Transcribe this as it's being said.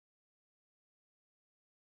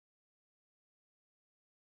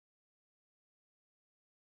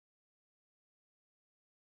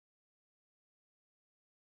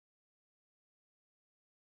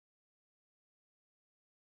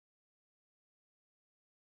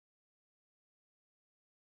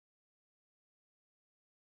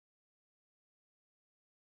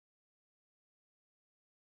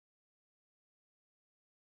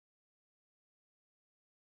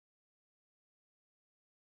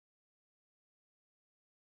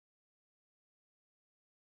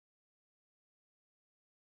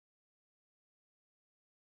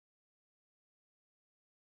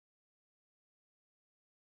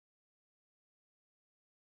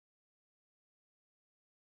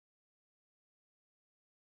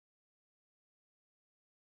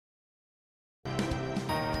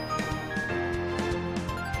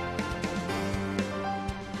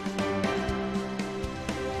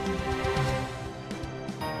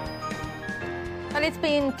Well, it's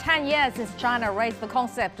been 10 years since China raised the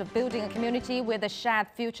concept of building a community with a shared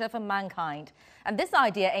future for mankind. And this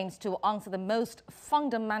idea aims to answer the most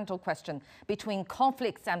fundamental question between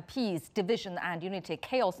conflicts and peace, division and unity,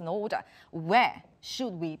 chaos and order. Where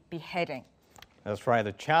should we be heading? That's right.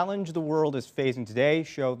 The challenge the world is facing today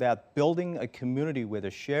show that building a community with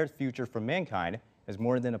a shared future for mankind is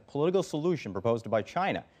more than a political solution proposed by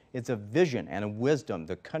China. It's a vision and a wisdom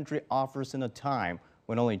the country offers in a time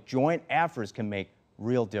when only joint efforts can make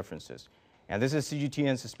real differences. And this is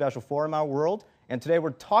CGTN's special forum, Our World. And today we're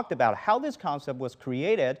talking about how this concept was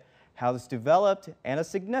created, how it's developed, and its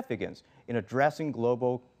significance in addressing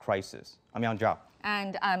global crisis. I'm Zhao.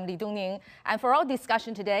 And I'm Dongning. And for our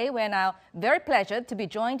discussion today, we're now very pleased to be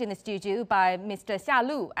joined in the studio by Mr. Xia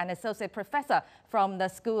Lu, an associate professor from the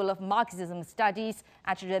School of Marxism Studies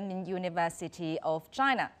at Renmin University of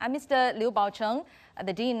China, and Mr. Liu Baocheng,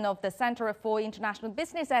 the Dean of the Center for International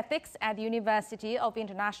Business Ethics at the University of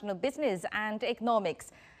International Business and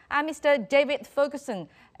Economics, and Mr. David Ferguson,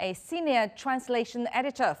 a senior translation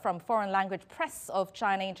editor from Foreign Language Press of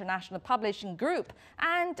China International Publishing Group,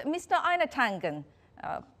 and Mr. Einar Tangen,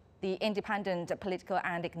 the independent political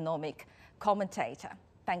and economic commentator.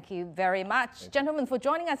 Thank you very much, gentlemen, for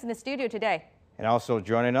joining us in the studio today. And also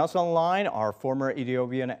joining us online, our former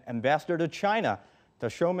Ethiopian ambassador to China,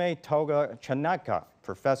 Teshome Toga Chanaka,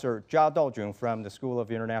 Professor Zha Daojiong from the School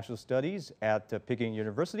of International Studies at Peking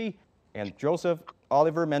University, and Joseph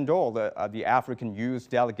Olivier Mendo'o, the African Youth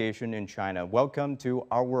Delegation in China. Welcome to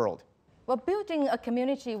Our World. Well, building a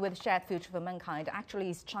community with shared future for mankind actually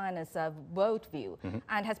is China's worldview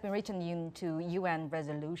and has been written into UN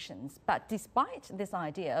resolutions. But despite this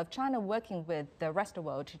idea of China working with the rest of the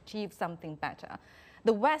world to achieve something better,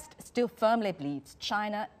 the West still firmly believes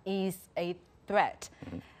China is a threat.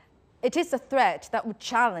 It is a threat that would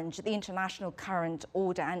challenge the international current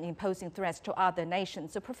order and imposing threats to other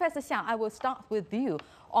nations. So, Professor Xia, I will start with you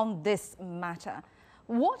on this matter.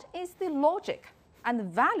 What is the logic and the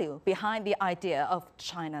value behind the idea of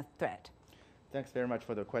China threat? Thanks very much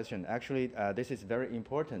for the question. Actually, this is very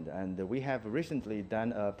important, and we have recently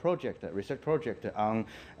done a project, a research project on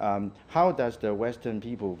how does the Western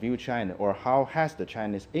people view China, or how has the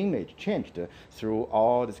Chinese image changed through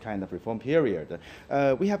all this kind of reform period.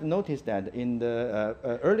 We have noticed that in the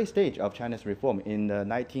early stage of China's reform in the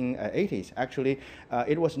 1980s, actually,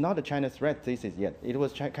 it was not a China threat thesis yet. It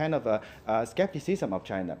was kind of a skepticism of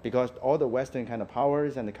China, because all the Western kind of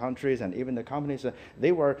powers and the countries and even the companies,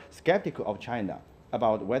 they were skeptical of China,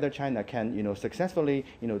 about whether China can, successfully,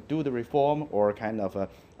 do the reform or kind of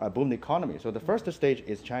boom the economy. So the first stage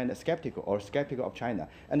is China skeptical of China,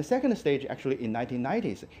 and the second stage actually in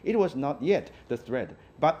 1990s, it was not yet the threat,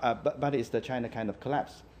 but it's the China kind of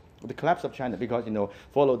collapse. The collapse of China, because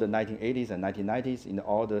followed the 1980s and 1990s,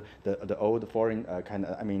 all the old foreign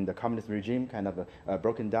the communist regime kind of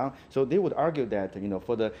broken down. So they would argue that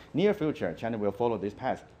for the near future, China will follow this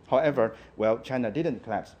path. However, well, China didn't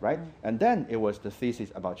collapse, right? And then it was the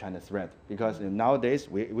thesis about China's threat, because nowadays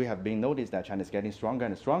we have been noticed that China is getting stronger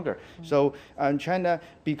and stronger. So China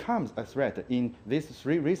becomes a threat in these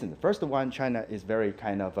three reasons. First one, China is very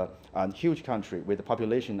kind of a huge country with a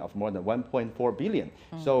population of more than 1.4 billion.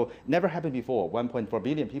 So never happened before. 1.4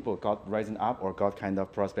 billion people got risen up or got kind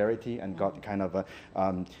of prosperity and got kind of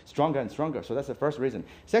stronger and stronger. So that's the first reason.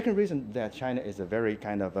 Second reason, that China is a very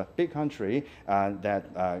kind of a big country and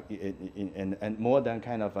more than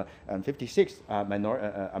kind of 56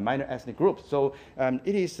 minor ethnic groups. So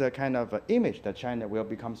it is a kind of image that China will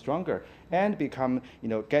become stronger and become,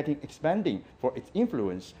 expanding for its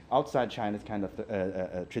influence outside China's kind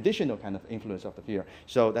of traditional kind of influence of the fear.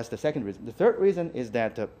 So that's the second reason. The third reason is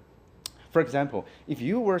that for example, if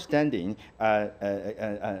you were standing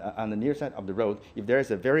on the near side of the road, if there is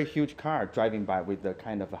a very huge car driving by with the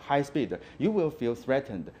kind of a high speed, you will feel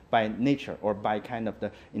threatened by nature or by kind of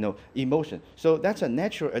the emotion. So that's a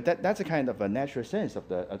natural that's a kind of a natural sense of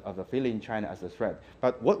the feeling China as a threat.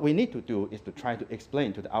 But what we need to do is to try to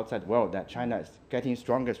explain to the outside world that China is getting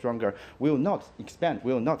stronger, will not expand,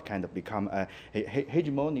 will not kind of become a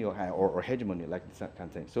hegemonial or hegemony like this kind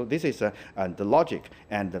of thing. So this is the logic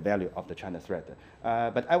and the value of the China threat.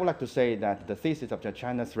 But I would like to say that the thesis of the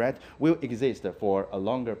China threat will exist for a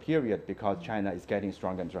longer period, because China is getting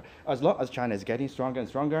stronger and stronger. As long as China is getting stronger and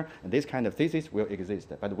stronger, this kind of thesis will exist.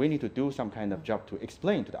 But we need to do some kind of job to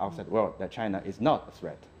explain to the outside world that China is not a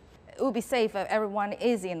threat. It would be safe if everyone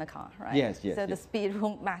is in the car, right? Yes. So the speed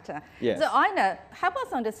won't matter. Yes. So Einar, help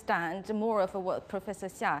us understand more of what Professor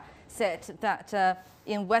Xia said, that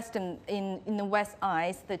in the West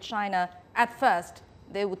eyes, that China, at first,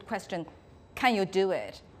 they would question, can you do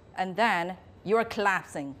it? And then you're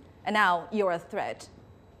collapsing. and now you're a threat.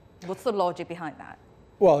 What's the logic behind that?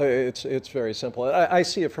 Well, it's very simple. I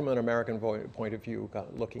see it from an American point of view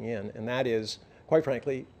looking in, and that is, quite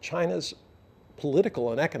frankly, China's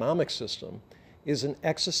political and economic system is an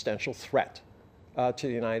existential threat to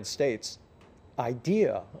the United States'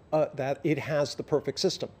 idea that it has the perfect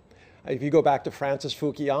system. If you go back to Francis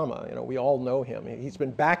Fukuyama, we all know him. He's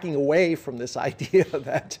been backing away from this idea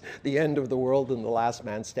that the end of the world and the last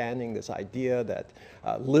man standing, this idea that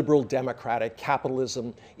liberal democratic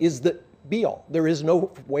capitalism is the be-all. There is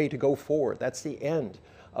no way to go forward. That's the end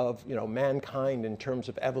of mankind in terms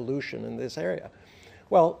of evolution in this area.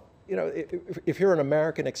 Well, if you're an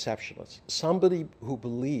American exceptionalist, somebody who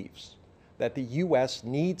believes that the US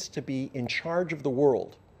needs to be in charge of the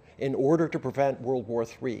world in order to prevent World War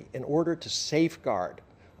III, in order to safeguard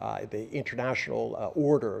the international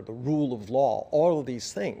order, the rule of law, all of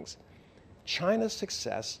these things, China's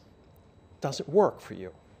success doesn't work for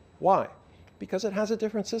you. Why? Because it has a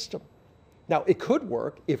different system. Now, it could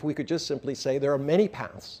work if we could just simply say there are many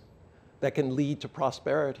paths that can lead to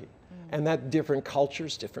prosperity, and that different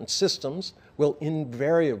cultures, different systems will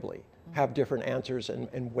invariably have different answers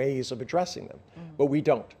and ways of addressing them, but we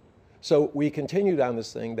don't. So we continue down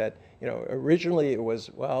this thing that, originally it was,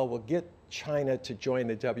 well, we'll get China to join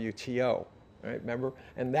the WTO, right, remember?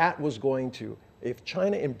 And that was going to, if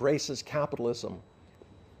China embraces capitalism,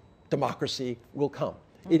 democracy will come.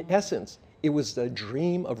 In essence, it was the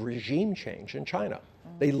dream of regime change in China.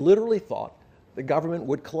 They literally thought the government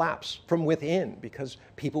would collapse from within because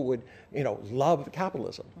people would, love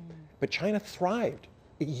capitalism. But China thrived.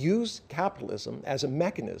 It used capitalism as a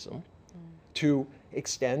mechanism to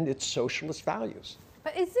extend its socialist values.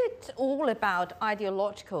 But is it all about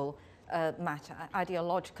ideological matter,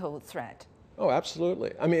 ideological threat? Oh,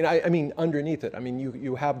 absolutely. I mean, underneath it,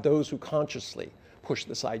 you have those who consciously push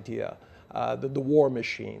this idea, the war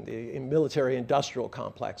machine, the military-industrial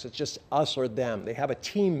complex. It's just us or them. They have a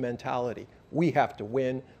team mentality. We have to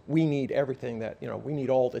win. We need everything that, we need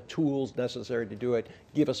all the tools necessary to do it.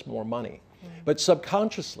 Give us more money. But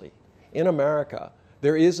subconsciously, in America,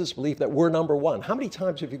 there is this belief that we're number one. How many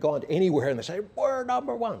times have you gone anywhere and they say, we're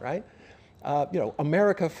number one, right?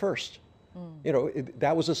 America first.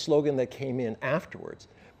 That was a slogan that came in afterwards,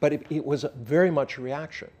 but it was very much a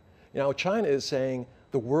reaction. China is saying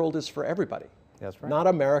the world is for everybody. That's right. Not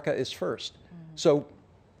America is first. So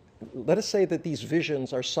let us say that these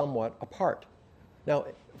visions are somewhat apart. Now,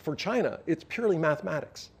 for China, it's purely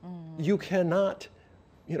mathematics. You cannot,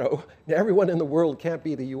 everyone in the world can't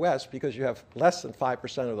be the US because you have less than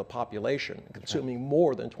 5% of the population consuming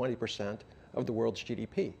more than 20% of the world's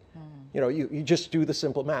GDP. You just do the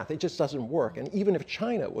simple math. It just doesn't work. And even if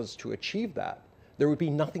China was to achieve that, there would be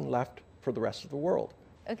nothing left for the rest of the world.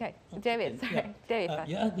 Okay, David, sorry. David.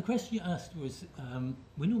 The question you asked was,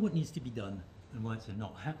 we know what needs to be done and why it's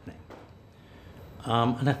not happening.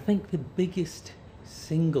 And I think the biggest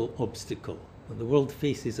single obstacle that the world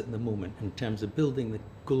faces at the moment in terms of building the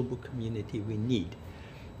global community we need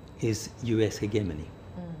is US hegemony.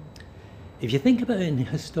 If you think about it in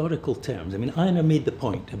historical terms, Einar made the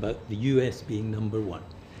point about the US being number one.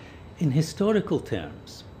 In historical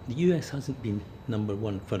terms, the US hasn't been number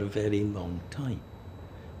one for a very long time.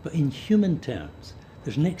 But in human terms,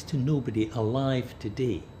 there's next to nobody alive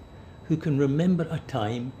today who can remember a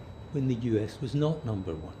time when the US was not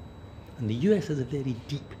number one. And the US has a very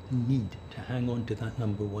deep need to hang on to that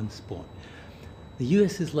number one spot. The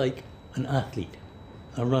US is like an athlete,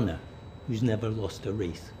 a runner, who's never lost a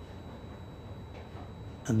race.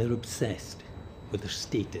 And they're obsessed with their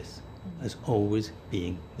status as always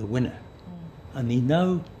being the winner. And they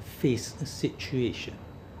now face a situation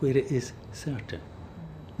where it is certain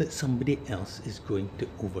that somebody else is going to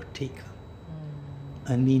overtake them.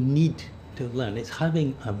 And they need to learn. It's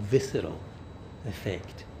having a visceral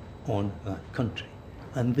effect on that country.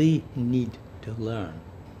 And they need to learn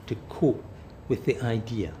to cope with the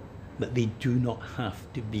idea that they do not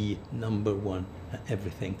have to be number one at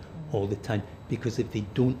everything all the time. Because if they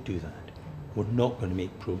don't do that, we're not going to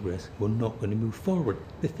make progress, we're not going to move forward.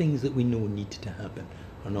 The things that we know need to happen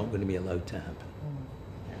are not going to be allowed to happen.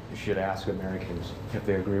 You should ask Americans if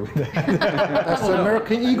they agree with that. That's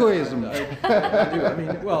American egoism. I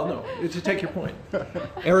do. Well, no, to take your point.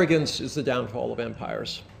 Arrogance is the downfall of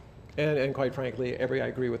empires. And quite frankly, I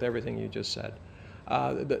agree with everything you just said.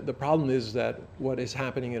 The problem is that what is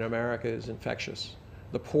happening in America is infectious.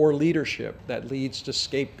 The poor leadership that leads to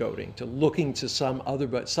scapegoating, to looking to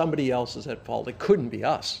somebody else is at fault. It couldn't be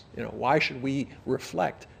us. Why should we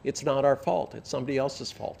reflect? It's not our fault. It's somebody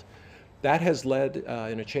else's fault. That has led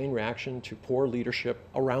in a chain reaction to poor leadership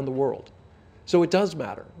around the world. So it does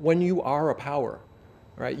matter. When you are a power,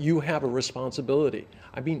 right? You have a responsibility.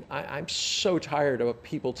 I mean, I'm so tired of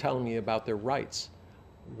people telling me about their rights.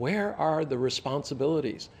 Where are the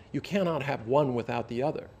responsibilities? You cannot have one without the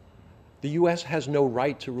other. The US has no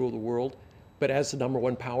right to rule the world, but as the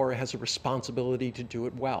 #1 power, it has a responsibility to do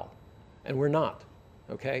it well. And we're not,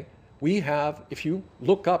 okay? We have, if you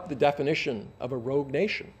look up the definition of a rogue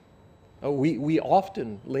nation, we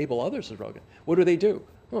often label others as rogue. What do?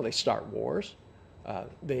 Well, they start wars.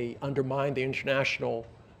 They undermine the international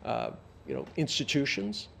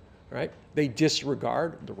institutions, right? They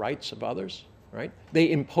disregard the rights of others, right?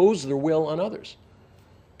 They impose their will on others.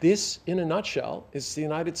 This, in a nutshell, is the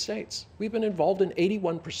United States. We've been involved in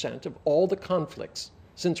 81% of all the conflicts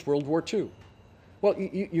since World War II. Well,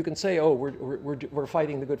 you can say, oh, we're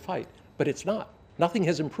fighting the good fight, but it's not. Nothing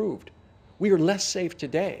has improved. We are less safe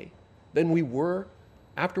today than we were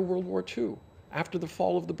after World War II, after the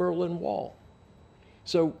fall of the Berlin Wall.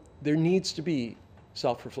 So there needs to be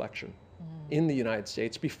self-reflection in the United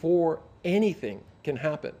States before anything can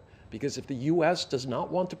happen. Because if the US does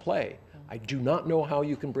not want to play, I do not know how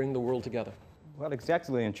you can bring the world together. Well,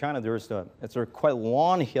 exactly. In China, there's it's a quite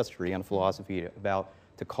long history and philosophy about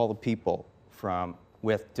to call the people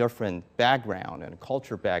with different background and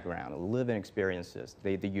culture background and living experiences,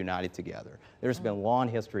 they united together. There's been a long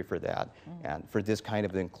history for that and for this kind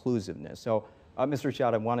of inclusiveness. So, Mr.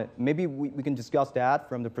 Zhao, maybe we can discuss that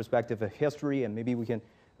from the perspective of history, and maybe we can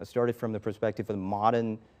start it from the perspective of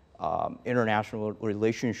modern international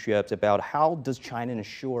relationships about how does China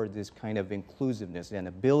ensure this kind of inclusiveness and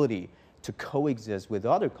ability to coexist with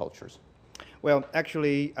other cultures? Well,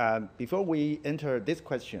 actually, before we enter this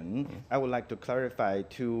question, I would like to clarify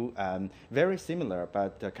two very similar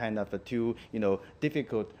but kind of two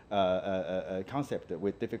difficult concept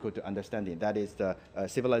with difficult understanding. That is the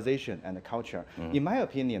civilization and the culture. In my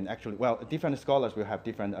opinion, actually, well, different scholars will have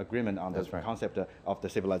different agreement on the concept of the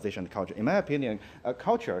civilization and culture. In my opinion,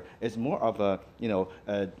 culture is more of a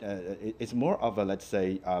it's more of a, let's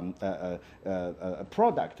say, a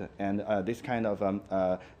product and this kind of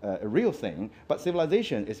a real thing. But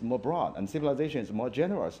civilization is more broad, and civilization is more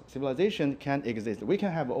generous. Civilization can exist. We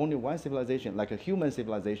can have only one civilization, like a human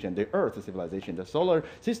civilization, the Earth civilization, the solar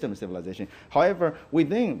system civilization. However,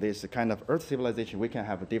 within this kind of Earth civilization, we can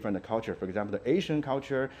have a different culture. For example, the Asian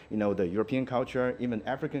culture, the European culture, even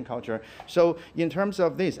African culture. So, in terms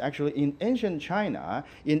of this, actually, in ancient China,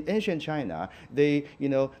 the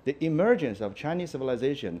emergence of Chinese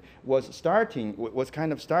civilization was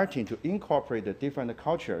kind of starting to incorporate the different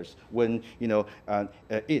cultures when the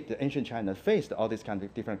ancient China faced all these kind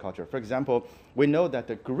of different culture. For example, we know that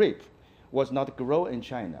the grape was not grown in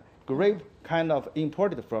China. Grape kind of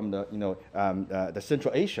imported from the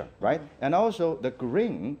Central Asia, right? And also the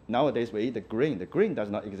grain, nowadays we eat the grain. The grain does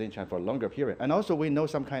not exist in China for a longer period. And also we know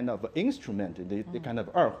some kind of instrument, the kind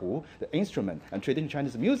of erhu, the instrument, and traditional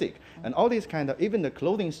Chinese music. And all these kind of, even the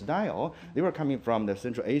clothing style, they were coming from the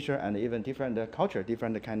Central Asia and even different culture,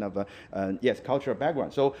 different kind of, cultural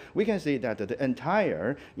background. So we can see that the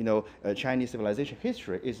entire, Chinese civilization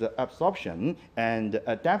history is the absorption and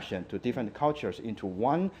adaptation to different cultures into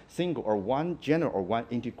one single or one general or one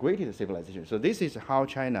integrated civilization. So this is how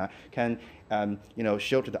China can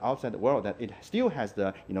show to the outside world that it still has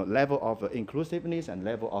the level of inclusiveness and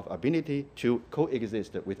level of ability to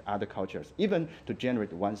coexist with other cultures, even to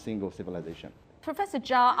generate one single civilization. Professor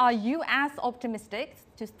Zhao, are you as optimistic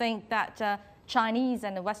to think that Chinese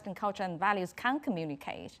and Western culture and values can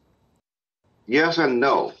communicate? Yes and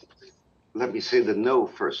no. Let me say the no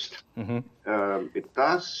first. It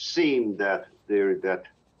does seem that there is that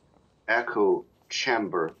echo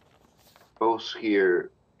chamber, both here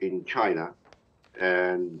in China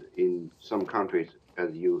and in some countries,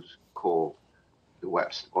 as you call the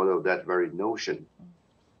West, although that very notion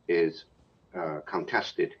is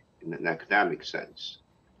contested in an academic sense,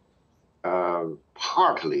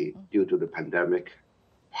 partly due to the pandemic,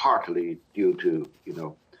 partly due to,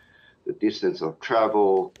 the distance of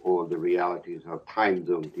travel or the realities of time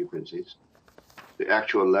zone differences. The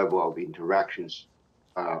actual level of interactions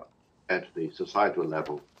at the societal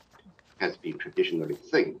level has been traditionally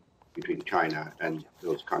thin between China and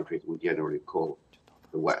those countries we generally call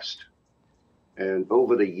the West. And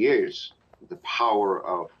over the years, the power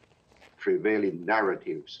of prevailing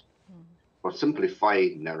narratives or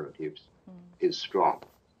simplifying narratives is strong.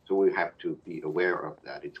 So we have to be aware of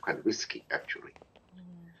that. It's quite risky, actually.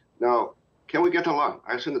 Now, can we get along?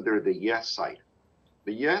 I think that there is the yes side.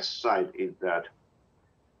 The yes side is that,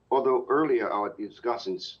 although earlier our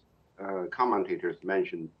discussions, commentators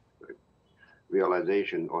mentioned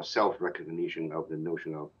realization or self-recognition of the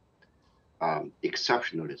notion of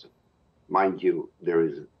exceptionalism. Mind you, there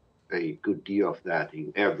is a good deal of that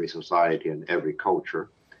in every society and every culture.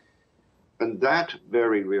 And that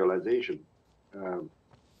very realization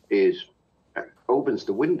opens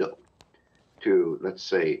the window to, let's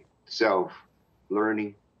say,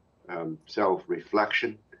 self-learning,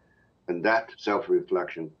 self-reflection, and that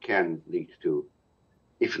self-reflection can lead to,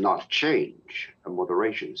 if not change,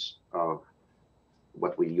 moderations of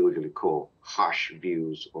what we usually call harsh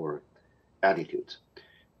views or attitudes.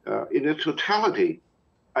 In the totality,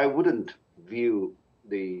 I wouldn't view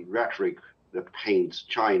the rhetoric that paints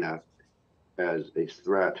China as a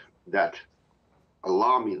threat that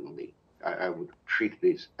alarmingly. I would treat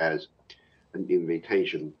this as an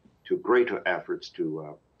invitation to greater efforts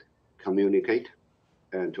to communicate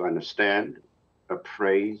and to understand,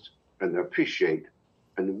 appraise, and appreciate,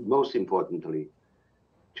 and most importantly,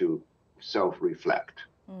 to self-reflect.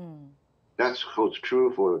 That holds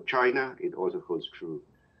true for China. It also holds true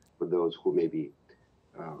for those who may be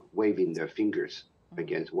waving their fingers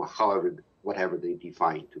against whatever they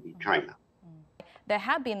define to be China. There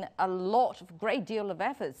have been great deal of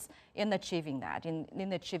efforts in achieving that,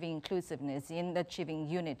 in achieving inclusiveness, in achieving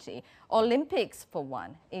unity. Olympics, for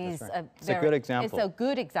one, is a good example. It's a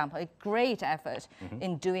good example, a great effort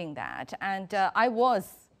in doing that. And I was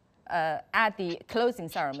at the closing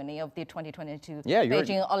ceremony of the 2022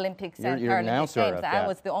 Beijing Olympics and Paralympic Games. I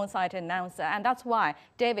was the on-site announcer, and that's why,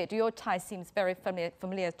 David, your tie seems very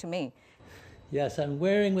familiar to me. Yes, I'm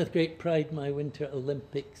wearing with great pride my Winter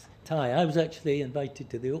Olympics tie. I was actually invited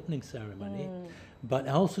to the opening ceremony, but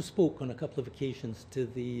I also spoke on a couple of occasions to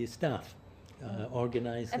the staff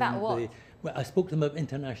organising. About what? Well, I spoke to them about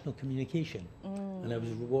international communication, and I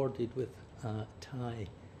was rewarded with a tie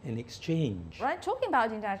in exchange. Right, talking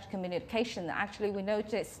about international communication, actually we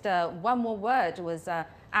noticed one more word was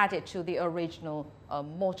added to the original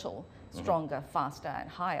motto, stronger, faster, and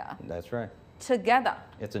higher. That's right. Together.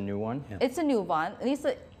 It's a new one? Yeah. It's a new one. It's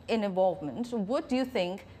an involvement. What do you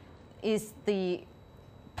think is the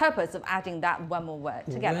purpose of adding that one more word,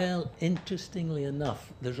 together? Well, interestingly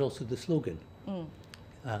enough, there's also the slogan,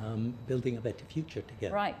 building a better future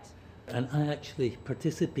together. Right. And I actually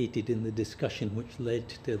participated in the discussion which led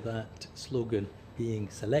to that slogan being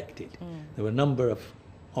selected. There were a number of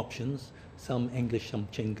options, some English, some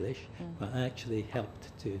Chinglish, but I actually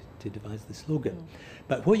helped to devise the slogan.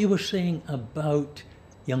 But what you were saying about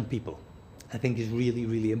young people, I think is really,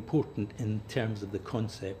 really important in terms of the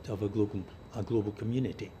concept of a global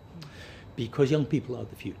community. Because young people are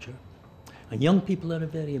the future, and young people are a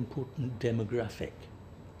very important demographic.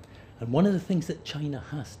 And one of the things that China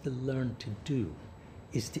has to learn to do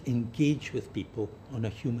is to engage with people on a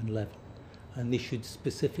human level. And they should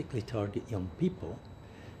specifically target young people,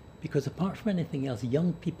 because apart from anything else,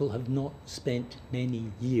 young people have not spent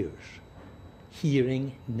many years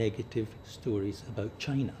hearing negative stories about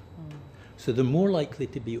China. So they're more likely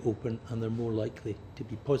to be open and they're more likely to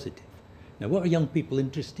be positive. Now, what are young people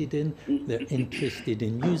interested in? They're interested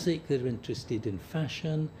in music, they're interested in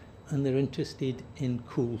fashion, and they're interested in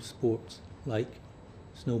cool sports like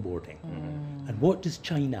snowboarding. And what does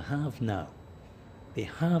China have now? They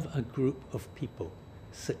have a group of people,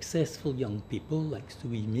 successful young people like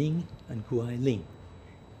Sui Ming and Gu Ailing,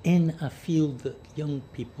 in a field that young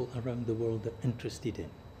people around the world are interested in.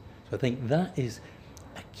 So I think that is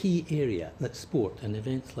a key area, that sport and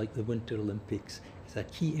events like the Winter Olympics is a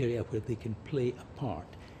key area where they can play a part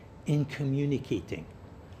in communicating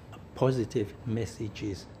positive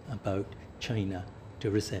messages about China to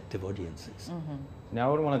receptive audiences.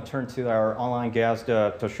 Now I want to turn to our online guest,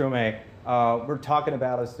 Teshome. We're talking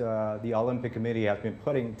about as the Olympic Committee has been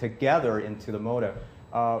putting together into the motto.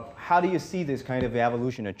 How do you see this kind of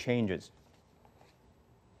evolution and changes?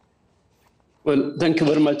 Well, thank you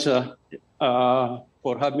very much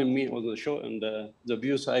for having me on the show, and the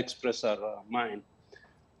views I express are mine.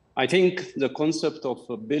 I think the concept of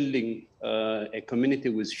building a community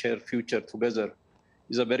with shared future together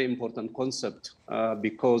is a very important concept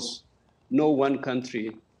because no one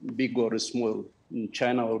country, big or small, in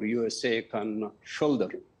China or USA, can shoulder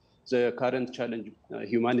the current challenge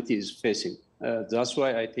humanity is facing. That's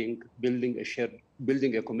why I think building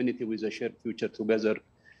a community with a shared future together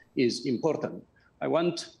is important. I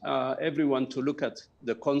want everyone to look at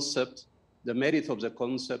the concept, the merit of the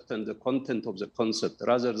concept and the content of the concept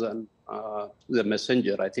rather than the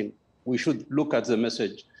messenger. I think we should look at the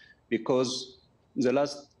message because in the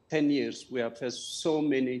last 10 years, we have faced so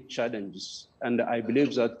many challenges. And I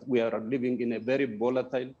believe that we are living in a very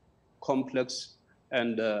volatile, complex,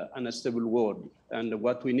 and unstable world. And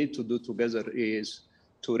what we need to do together is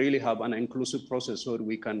to really have an inclusive process where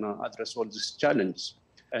we can address all these challenges.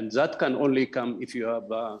 And that can only come if you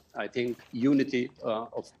have, I think, unity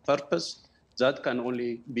of purpose. That can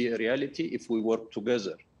only be a reality if we work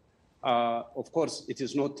together. Of course, it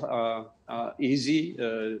is not easy.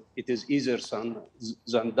 It is easier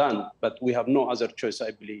than done, but we have no other choice,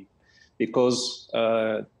 I believe, because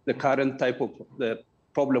the current type of the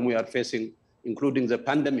problem we are facing, including the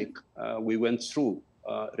pandemic we went through,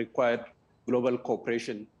 required global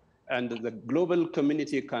cooperation. And the global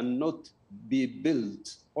community cannot be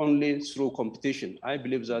built only through competition. I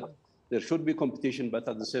believe that there should be competition, but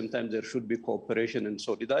at the same time, there should be cooperation and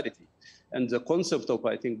solidarity. And the concept of,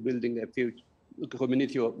 I think, building a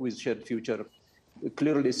community with shared future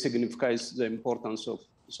clearly signifies the importance of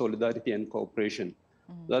solidarity and cooperation.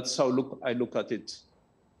 That's how I look at it.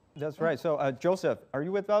 That's right. So, Joseph, are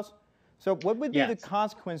you with us? So what would be the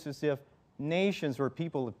consequences if nations or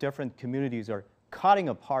people of different communities are cutting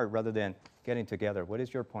apart rather than getting together? What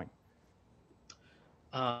is your point?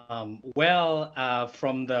 From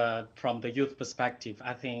the youth perspective,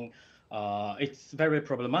 I think it's very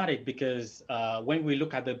problematic because when we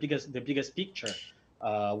look at the biggest picture,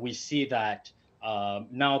 we see that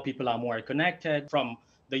now people are more connected. From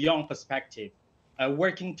the young perspective,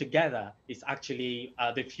 working together is actually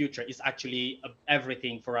the future. Is actually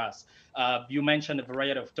everything for us. You mentioned a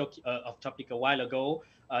variety of topic a while ago,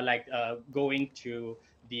 like going to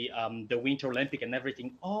the Winter Olympic and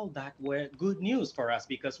everything. All that were good news for us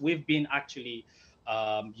because we've been actually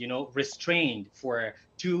restrained for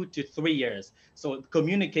 2 to 3 years. So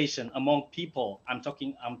communication among people, I'm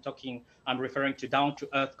referring to down to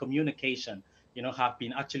earth communication, have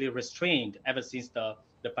been actually restrained ever since the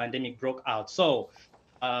pandemic broke out. So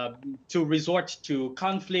to resort to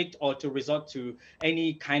conflict or to resort to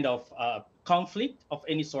any kind of conflict of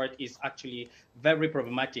any sort is actually very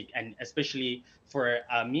problematic, and especially for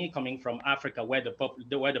me coming from Africa, where the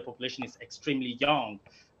population is extremely young.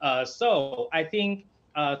 So I think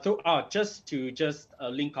throughout, just to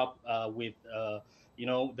link up with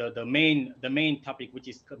the main topic, which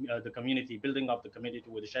is the community, building up the community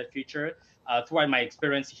with a shared future. Throughout my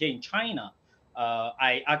experience here in China,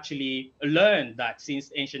 I actually learned that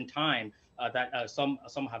since ancient time that some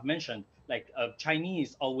have mentioned, like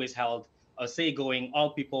Chinese always held a say going, all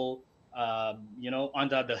people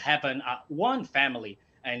under the heaven are one family,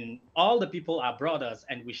 and all the people are brothers,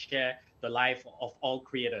 and we share the life of all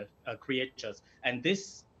creatures. And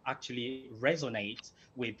this actually resonates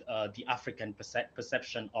with the African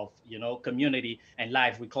perception of community and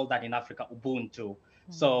life. We call that in Africa Ubuntu.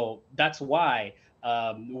 So that's why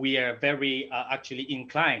we are very actually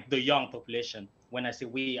inclined, the young population, when I say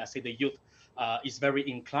we, I say the youth, is very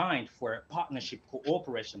inclined for partnership,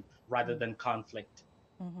 cooperation, rather than conflict.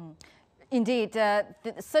 Indeed,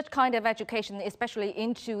 such kind of education, especially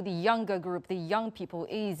into the younger group, the young people,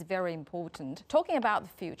 is very important. Talking about the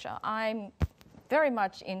future, I'm very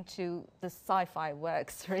much into the sci-fi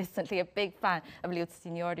works recently, a big fan of Liu,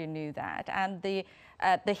 you already knew that. And the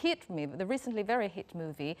hit movie, the recently very hit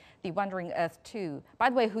movie, The Wandering Earth 2. By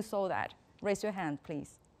the way, who saw that? Raise your hand,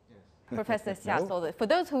 please. Yes. Professor Xia saw that. For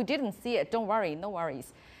those who didn't see it, don't worry, no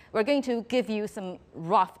worries. We're going to give you some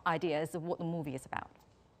rough ideas of what the movie is about.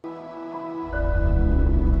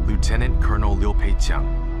 Lieutenant Colonel Liu Baocheng,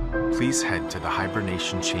 please head to the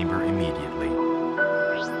hibernation chamber immediately.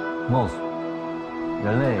 Most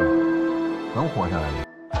人类能活下来。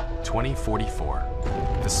 2044,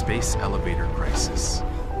 the space elevator crisis.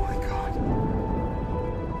 Oh my God.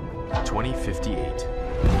 2058,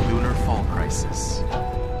 lunar fall crisis.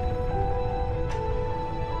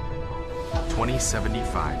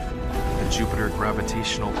 2075, the Jupiter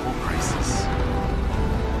gravitational pull crisis.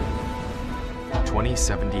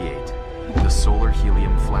 2078, the solar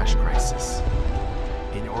helium flash crisis.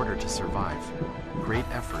 In order to survive, great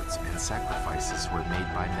efforts and sacrifices were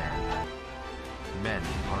made by men. Men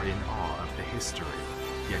are in awe of the history,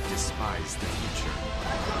 yet despise the future.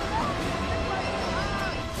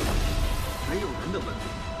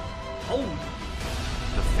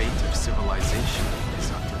 The fate of civilization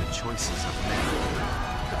is up to the choices of men.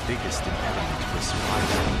 The biggest impediment for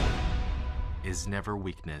survival is never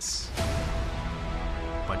weakness,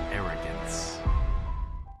 but arrogance.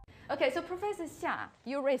 Okay, so Professor Xia,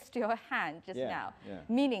 you raised your hand just now,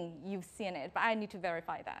 meaning you've seen it, but I need to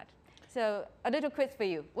verify that. So a little quiz for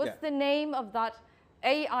you. What's the name of that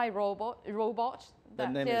AI robot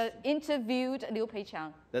that interviewed Liu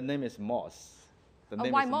Baocheng? The name is Moss. The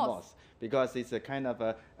name why is Moss? Because it's a kind of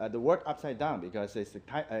the word upside down, because its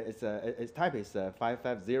type is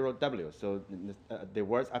 550W. So the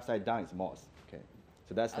words upside down is Moss. Okay,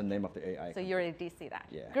 so that's the name of the AI. So you already did see that.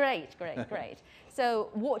 Yeah. Great, great, great. So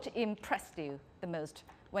what impressed you the most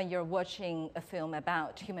when you're watching a film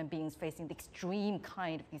about human beings facing the extreme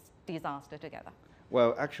kind of disaster together?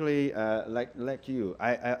 Well, actually, like you,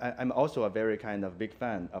 I'm also a very kind of big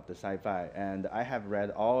fan of the sci-fi, and I have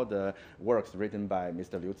read all the works written by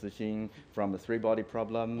Mr. Liu Cixin from the Three-Body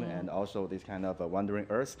Problem and also this kind of Wandering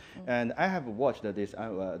Earth. And I have watched this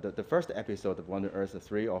the first episode of Wandering Earth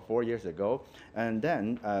 3 or 4 years ago, and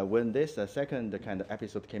then when this second kind of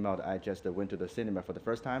episode came out, I just went to the cinema for the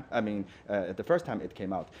first time. I mean, the first time it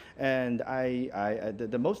came out, and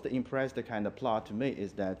the most impressed kind of plot to me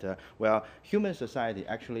is that well, human society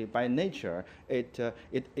actually by nature,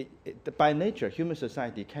 by nature, human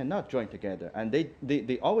society cannot join together, and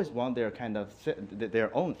they always want their kind of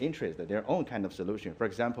their own interest, their own kind of solution. For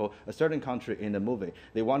example, a certain country in the movie,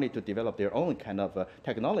 they wanted to develop their own kind of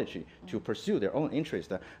technology to pursue their own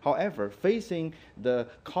interest. However, facing the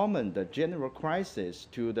general crisis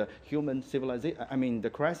to the human civilization, I mean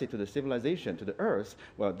the crisis to the civilization, to the earth,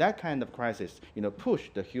 well, that kind of crisis,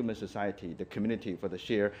 push the human society, the community for the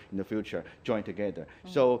share in the future join together.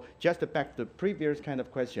 So just back to the previous kind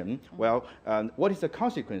of question, well, what is the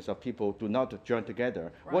consequence of people do not join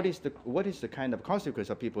together? Right. What is the kind of consequence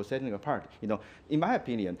of people setting apart? In my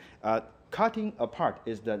opinion, cutting apart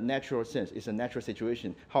is the natural sense, it's a natural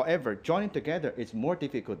situation. However, joining together is more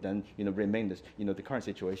difficult than remain this, the current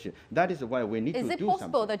situation. That is why we need to do something. Is it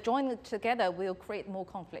possible that joining together will create more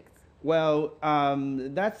conflicts? Well,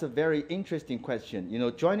 that's a very interesting question.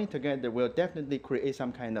 Joining together will definitely create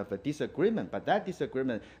some kind of a disagreement, but that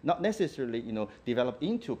disagreement not necessarily, develop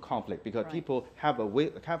into conflict because people have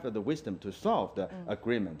the wisdom to solve the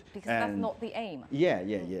agreement. Because that's not the aim.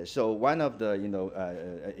 Yeah. So one of the,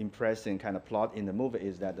 impressive kind of plot in the movie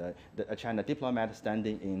is that a China diplomat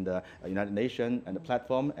standing in the United Nations and the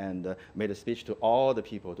platform and made a speech to all the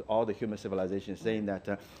people, to all the human civilization, saying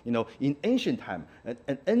that, in ancient time,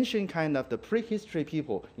 an ancient kind of the prehistory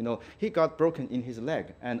people, he got broken in his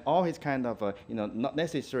leg, and all his kind of, not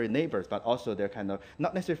necessarily neighbors, but also their kind of,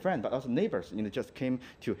 not necessarily friends, but also neighbors, just came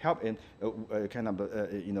to help him,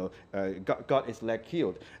 got his leg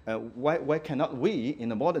healed. Why cannot we, in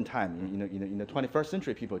the modern time, in the 21st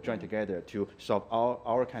century, people join together to solve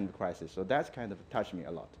our kind of crisis? So that's kind of touched me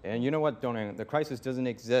a lot. And you know what, Dongning, the crisis doesn't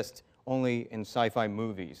exist only in sci-fi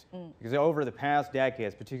movies. Because over the past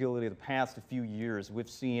decades, particularly the past few years, we've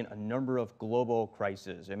seen a number of global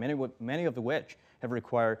crises, and many of which have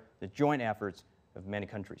required the joint efforts of many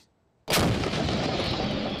countries.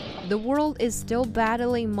 The world is still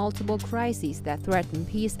battling multiple crises that threaten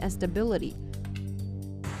peace and stability.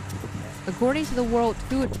 According to the World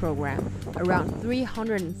Food Program, around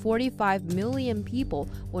 345 million people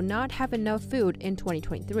will not have enough food in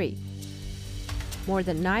 2023. More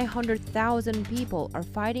than 900,000 people are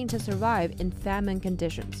fighting to survive in famine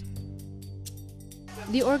conditions.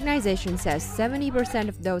 The organization says 70%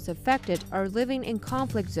 of those affected are living in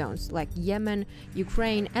conflict zones like Yemen,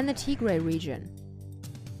 Ukraine, and the Tigray region.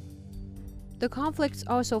 The conflicts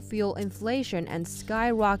also fuel inflation and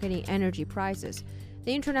skyrocketing energy prices.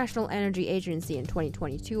 The International Energy Agency in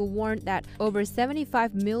 2022 warned that over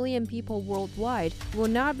 75 million people worldwide will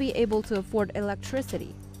not be able to afford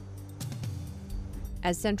electricity.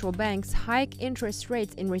 As central banks hike interest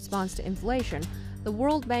rates in response to inflation, the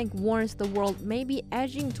World Bank warns the world may be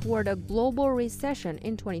edging toward a global recession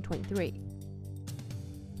in 2023.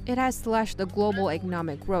 It has slashed the global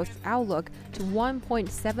economic growth outlook to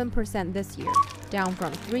 1.7% this year, down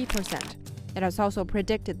from 3%. It has also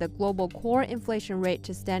predicted the global core inflation rate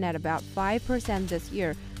to stand at about 5% this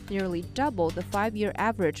year, nearly double the 5-year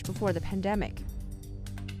average before the pandemic.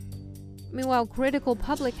 Meanwhile, critical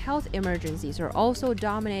public health emergencies are also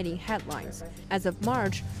dominating headlines. As of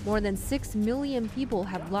March, more than 6 million people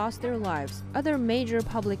have lost their lives. Other major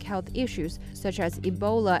public health issues, such as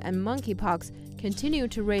Ebola and monkeypox, continue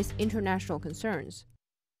to raise international concerns.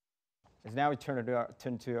 As now we turn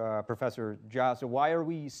to Professor Zha. So why are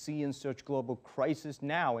we seeing such global crisis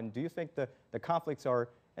now? And do you think the conflicts are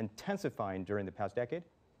intensifying during the past decade?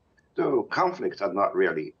 So conflicts are not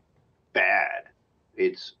really bad.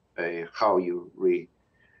 It's how you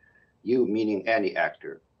meaning any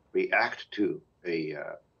actor, react to a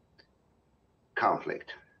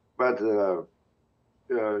conflict. But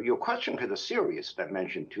your question has a serious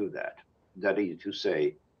dimension to that. That is to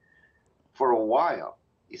say, for a while,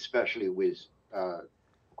 especially with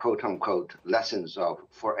quote-unquote lessons of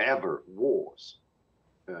forever wars,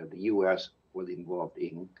 the U.S. was involved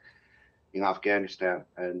in Afghanistan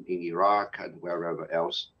and in Iraq and wherever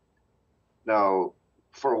else. Now,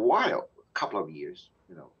 for a while, a couple of years,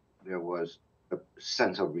 there was a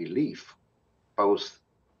sense of relief, both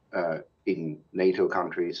in NATO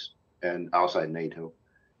countries and outside NATO,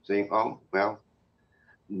 saying, oh, well,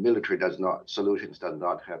 solutions does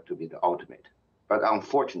not have to be the ultimate. But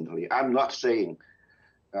unfortunately, I'm not saying,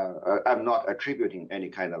 I'm not attributing any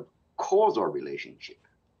kind of causal relationship.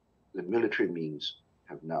 The military means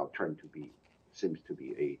have now seems to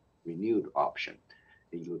be a renewed option.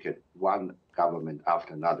 And you look at one government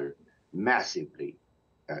after another massively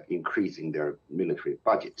increasing their military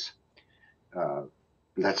budgets.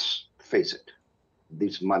 Let's face it,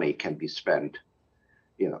 this money can be spent,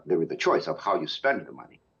 there is a choice of how you spend the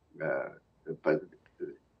money. But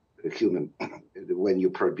when you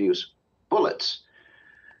produce bullets,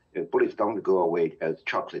 bullets don't go away as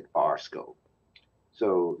chocolate bars go.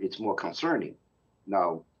 So it's more concerning.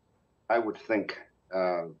 Now, I would think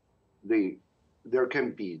there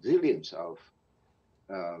can be zillions of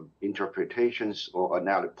interpretations or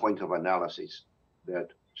point of analysis that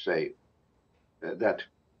say, that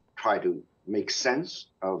try to make sense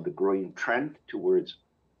of the growing trend towards,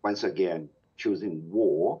 once again, choosing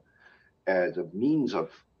war as a means of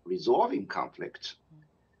resolving conflicts.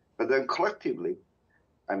 But then collectively,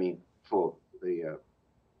 I mean, for the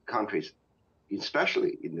countries,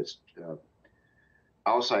 especially in this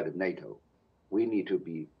outside of NATO, we need to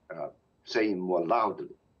be saying more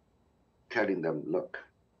loudly, telling them, look,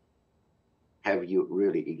 have you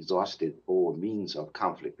really exhausted all means of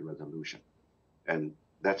conflict resolution? And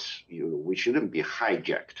that's, we shouldn't be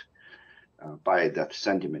hijacked by that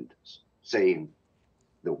sentiment, saying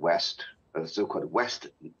the West, so-called West,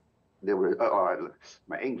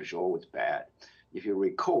 my English is always bad. If you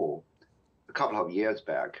recall, a couple of years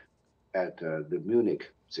back at the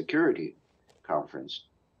Munich Security Conference,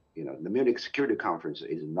 the Munich Security Conference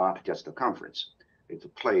is not just a conference. It's a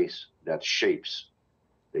place that shapes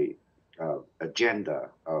the agenda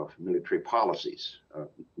of military policies,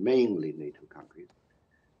 mainly NATO countries.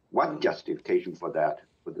 One justification for that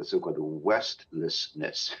was the so-called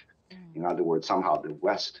Westlessness. In other words, somehow the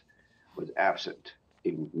West was absent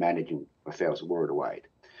in managing affairs worldwide.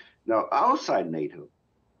 Now, outside NATO,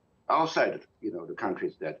 outside the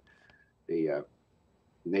countries that the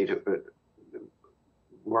NATO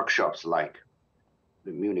workshops like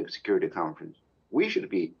the Munich Security Conference, we should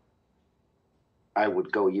be, I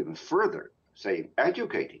would go even further, saying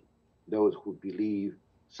educating those who believe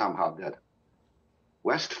somehow that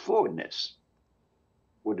Westfulness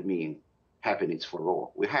would mean happiness for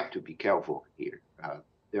all. We have to be careful here.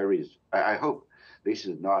 I hope this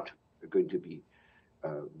is not going to be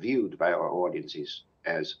viewed by our audiences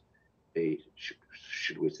as a,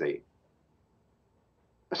 should we say,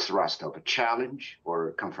 a thrust of a challenge or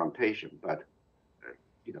a confrontation, but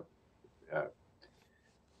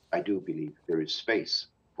I do believe there is space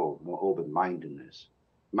for more open-mindedness,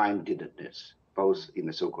 both in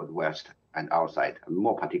the so-called West and outside, and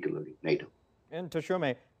more particularly NATO. And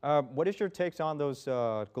Teshome, what is your takes on those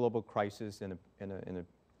global crises in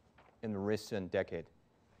the recent decade?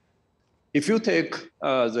 If you take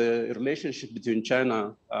the relationship between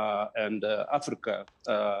China and Africa,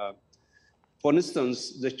 for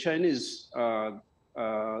instance, the Chinese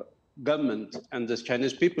government and the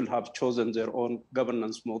Chinese people have chosen their own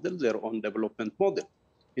governance model, their own development model.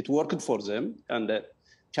 It worked for them, and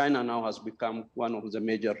China now has become one of the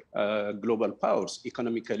major global powers,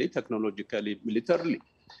 economically, technologically, militarily.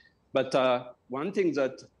 But one thing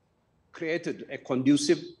that created a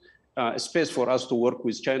conducive space for us to work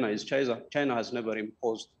with China is China has never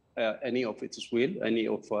imposed any of its will, any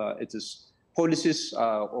of its policies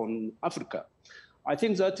on Africa. I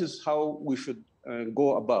think that is how we should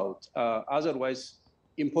go about. Otherwise,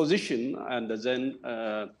 imposition and then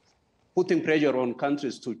putting pressure on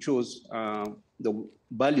countries to choose the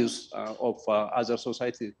values of other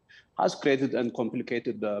society has created and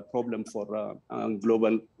complicated the problem for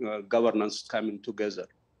global governance coming together.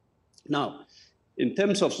 Now, in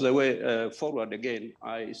terms of the way forward, again,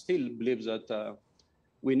 I still believe that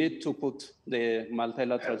we need to put the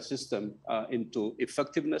multilateral system into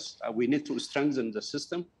effectiveness. We need to strengthen the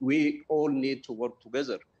system. We all need to work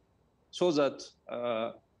together so that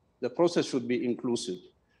the process should be inclusive.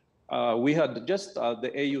 We had just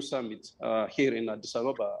the AU summit here in Addis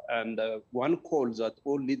Ababa, and one call that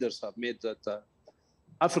all leaders have made that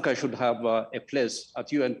Africa should have a place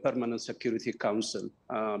at UN Permanent Security Council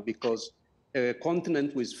because a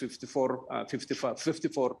continent with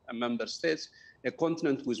 54 member states, a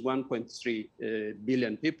continent with 1.3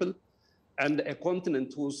 billion people, and a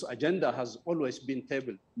continent whose agenda has always been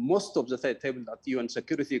tabled. Most of the tabled at the UN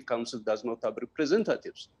Security Council does not have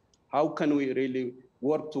representatives. How can we really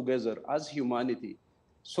work together as humanity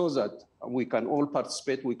so that we can all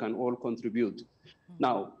participate, we can all contribute?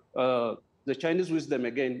 Now, the Chinese wisdom,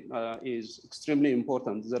 again, is extremely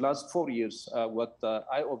important. The last 4 years, what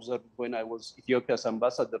I observed when I was Ethiopia's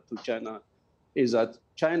ambassador to China is that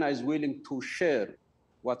China is willing to share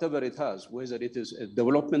whatever it has, whether it is a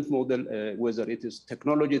development model, whether it is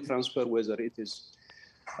technology transfer, whether it is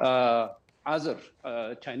other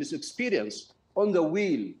Chinese experience on the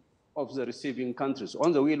wheel of the receiving countries,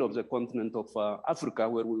 on the wheel of the continent of Africa,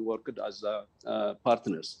 where we worked as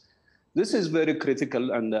partners. This is very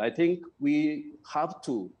critical, and I think we have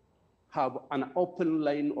to have an open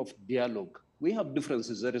line of dialogue. We have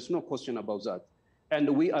differences, there is no question about that. And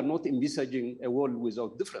we are not envisaging a world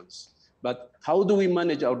without difference. But how do we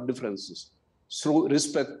manage our differences? Through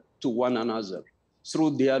respect to one another,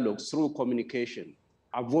 through dialogue, through communication,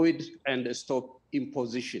 avoid and stop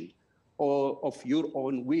imposition or of your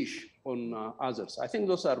own wish on others. I think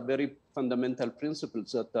those are very fundamental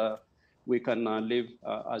principles that we can live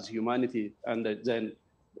as humanity. And then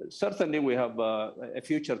certainly we have a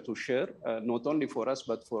future to share, not only for us,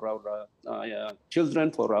 but for our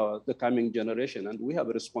children, for the coming generation. And we have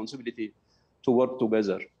a responsibility to work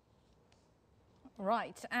together.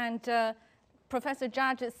 Right. And Professor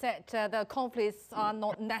Zha just said the conflicts are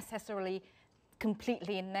not necessarily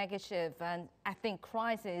completely negative. And I think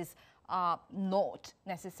crises are not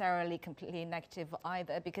necessarily completely negative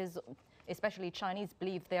either, because especially Chinese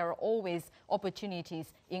believe there are always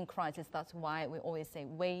opportunities in crisis. That's why we always say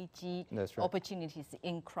危机, That's right. opportunities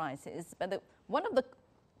in crisis. But one of the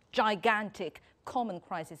gigantic common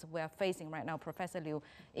crisis we're facing right now, Professor Liu,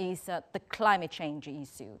 is the climate change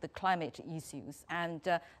issue, the climate issues. And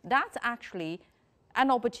that's actually an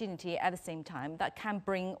opportunity at the same time that can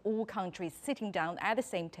bring all countries sitting down at the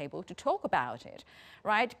same table to talk about it,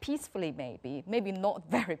 right? Peacefully, maybe not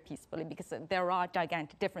very peacefully, because there are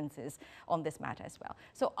gigantic differences on this matter as well.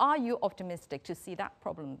 So are you optimistic to see that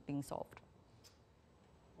problem being solved?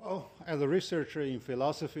 Well, as a researcher in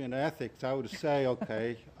philosophy and ethics, I would say,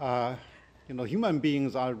 okay, you know, human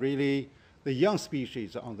beings are really the young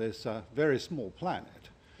species on this very small planet.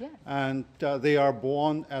 Yes. And they are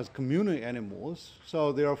born as community animals,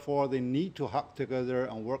 so therefore they need to hug together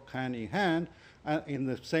and work hand in hand. And in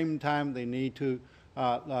the same time, they need to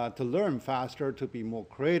learn faster, to be more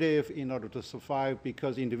creative in order to survive,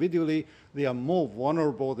 because individually they are more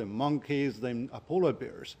vulnerable than monkeys, than polar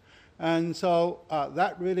bears. And so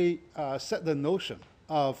that really set the notion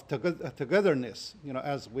of togetherness, you know,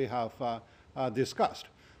 as we have discussed.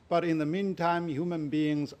 But in the meantime, human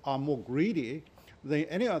beings are more greedy than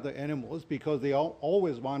any other animals, because they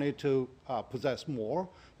always wanted to possess more.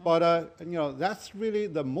 But you know, that's really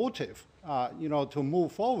the motive, you know, to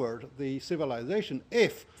move forward the civilization.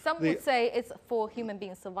 If some would say it's for human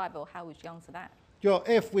being survival. How would you answer that? You know,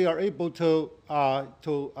 if we are able to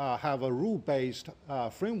have a rule-based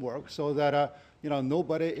framework, so that you know,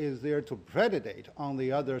 nobody is there to predate on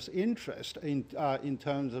the other's interest in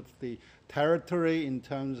terms of the territory, in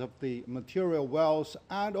terms of the material wealth,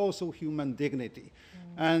 and also human dignity.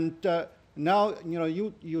 And now, you know,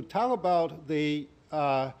 you talk about the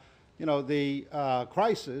you know, the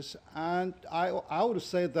crisis, and I would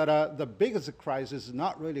say that the biggest crisis is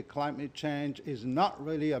not really climate change, is not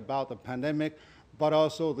really about the pandemic, but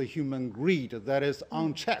also the human greed that is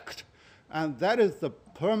unchecked. And that is the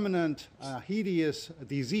permanent, hideous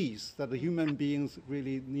disease that the human beings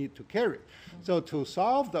really need to carry. So to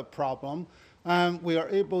solve the problem, we are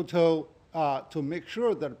able to make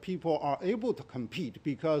sure that people are able to compete,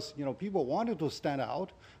 because, you know, people wanted to stand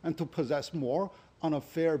out and to possess more on a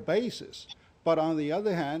fair basis. But on the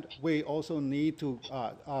other hand, we also need to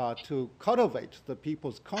cultivate the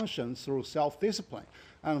people's conscience through self-discipline.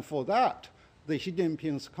 And for that, the Xi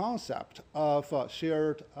Jinping's concept of a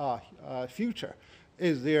shared future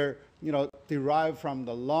is there, you know, derived from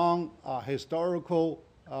the long historical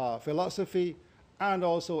philosophy and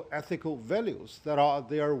also ethical values that are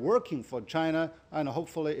there working for China, and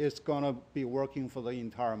hopefully it's going to be working for the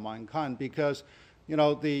entire mankind, because, you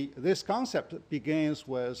know, this concept begins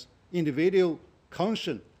with individual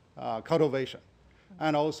conscience cultivation,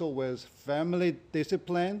 and also with family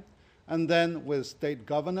discipline, and then with state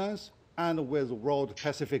governance, and with world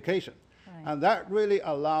pacification. Right. And that really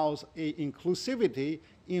allows an inclusivity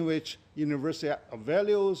in which universal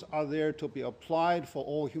values are there to be applied for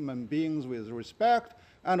all human beings with respect,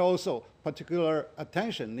 and also particular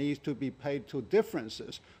attention needs to be paid to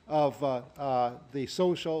differences of the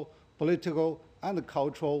social, political, and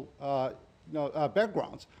cultural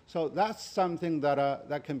backgrounds. So that's something that,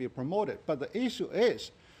 that can be promoted. But the issue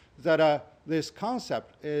is that this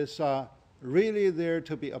concept is really there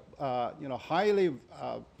to be you know, highly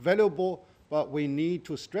valuable, but we need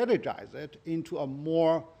to strategize it into a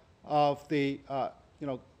more of the you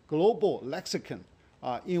know, global lexicon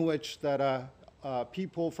in which that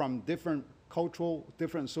people from different cultural,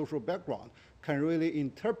 different social background can really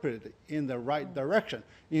interpret it in the right direction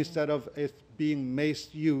instead of it being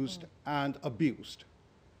misused and abused.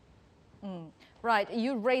 Right,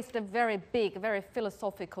 you raised a very big, very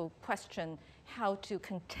philosophical question, how to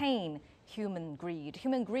contain human greed.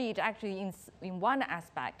 Human greed actually in one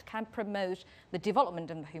aspect can promote the development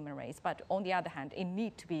of the human race, but on the other hand, it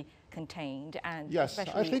needs to be contained. And yes,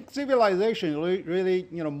 I think civilization really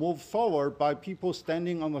moved forward by people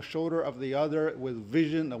standing on the shoulder of the other with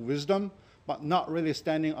vision and wisdom, but not really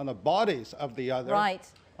standing on the bodies of the other, right.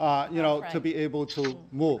 To be able to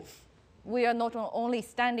move. We are not only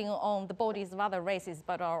standing on the bodies of other races,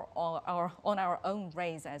 but on our own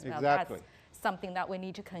race as well. Exactly. That's something that we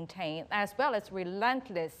need to contain, as well as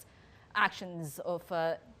relentless actions of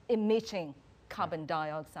emitting carbon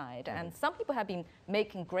dioxide. And some people have been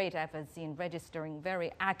making great efforts in registering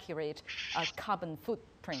very accurate carbon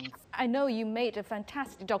footprints. I know you made a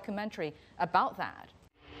fantastic documentary about that.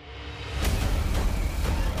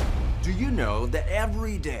 Do you know that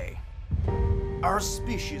every day our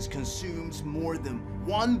species consumes more than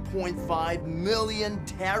 1.5 million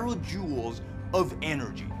terajoules of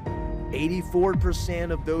energy?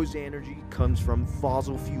 84% of those energy comes from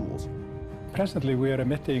fossil fuels. Presently, we are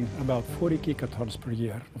emitting about 40 gigatons per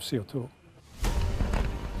year of CO2.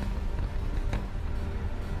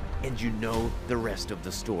 And you know the rest of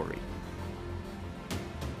the story.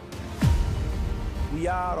 We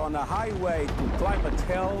are on a highway to climate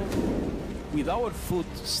hell with our foot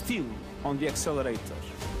still on the accelerator.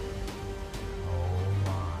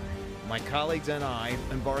 My colleagues and I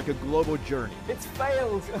embark a global journey. It's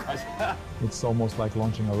failed! It's almost like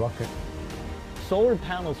launching a rocket. Solar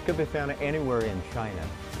panels could be found anywhere in China.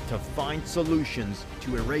 To find solutions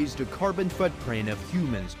to erase the carbon footprint of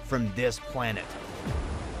humans from this planet.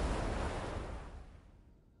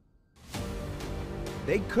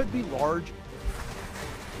 They could be large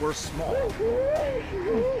or small.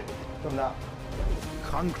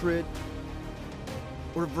 Concrete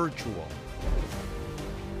or virtual.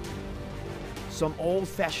 Some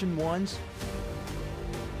old-fashioned ones.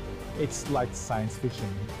 It's like science fiction.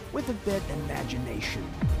 With a bit imagination.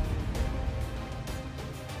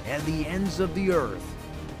 At the ends of the earth,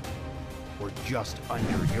 or just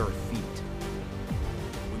under your feet.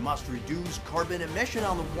 We must reduce carbon emission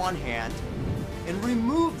on the one hand, and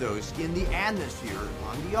remove those in the atmosphere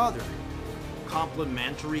on the other.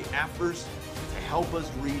 Complementary efforts to help us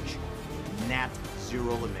reach net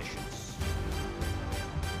zero emissions.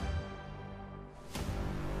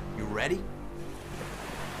 You ready?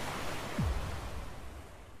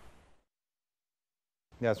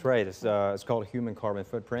 That's right. It's called Human Carbon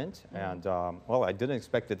Footprint. And, well, I didn't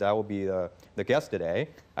expect that would be the guest today.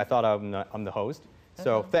 I thought I'm the host.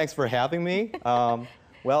 So thanks for having me.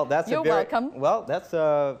 Well, You're welcome. Well, that's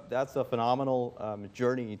a phenomenal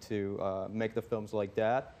journey to make the films like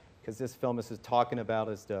that, because this film is talking about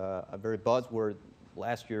a very buzzword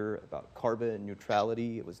last year about carbon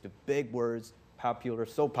neutrality. It was the big words, popular,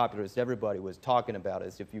 so popular that everybody was talking about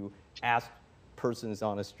it. If you ask persons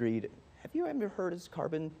on the street, have you ever heard of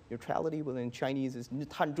carbon neutrality? Well, in Chinese, it's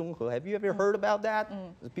碳中和. Have you ever heard about that?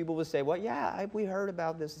 People would say, well, yeah, we heard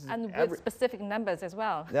about this. And with specific numbers as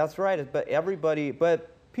well. That's right. But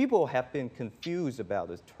people have been confused about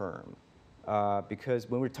this term because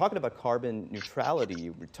when we're talking about carbon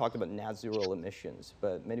neutrality, we're talking about net zero emissions.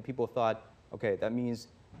 But many people thought, okay, that means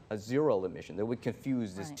a zero emission. They would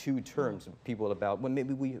confuse these two terms of people about, well,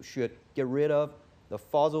 maybe we should get rid of the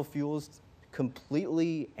fossil fuels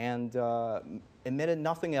completely and emitted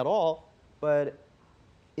nothing at all. But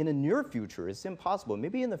in the near future, it's impossible.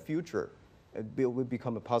 Maybe in the future, it will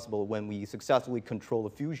become possible when we successfully control the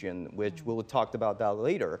fusion, which we'll talk about that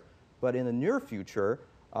later. But in the near future,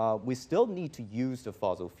 we still need to use the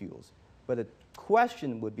fossil fuels. But the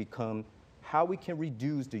question would become how we can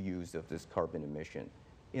reduce the use of this carbon emission.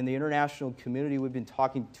 In the international community, we've been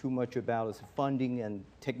talking too much about funding and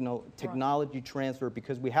technology transfer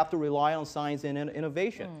because we have to rely on science and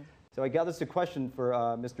innovation. So I got this question for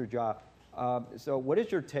Mr. Zha. So what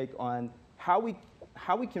is your take on how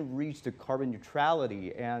we can reach the carbon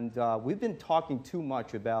neutrality? And we've been talking too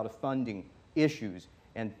much about funding issues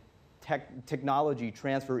and technology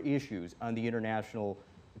transfer issues on the international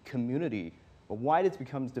community. But why this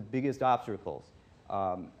becomes the biggest obstacles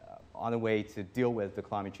on the way to deal with the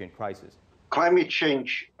climate change crisis? Climate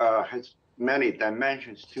change has many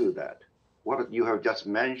dimensions to that. What you have just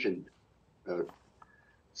mentioned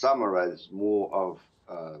summarizes more of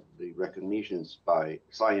the recognitions by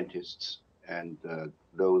scientists and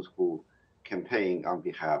those who campaign on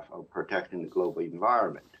behalf of protecting the global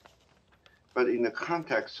environment. But in the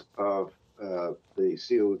context of the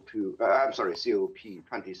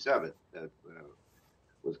COP27 that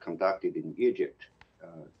was conducted in Egypt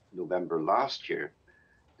November last year,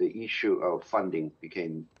 the issue of funding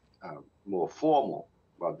became more formal.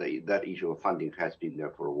 Well, that issue of funding has been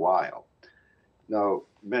there for a while. Now,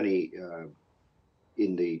 many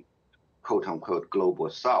in the quote-unquote global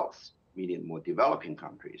south, meaning more developing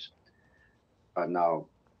countries, are now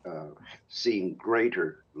seeing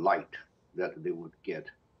greater light that they would get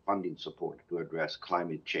funding support to address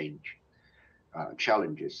climate change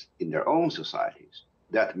challenges in their own societies.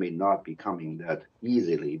 That may not be coming that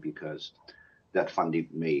easily because that funding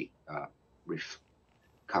may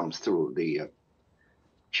comes through the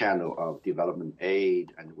channel of development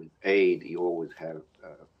aid, and with aid, you always have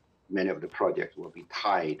many of the projects will be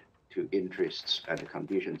tied to interests and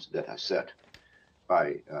conditions that are set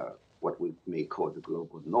by what we may call the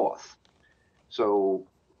global north. So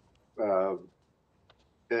at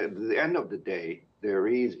the end of the day, there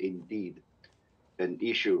is indeed an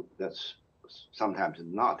issue that's sometimes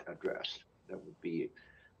not addressed. That would be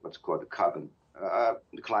what's called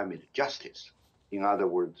climate justice. In other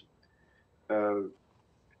words,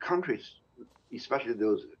 countries, especially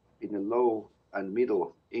those in the low and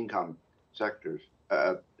middle income sectors,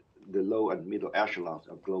 the low and middle echelons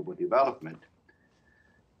of global development,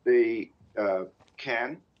 they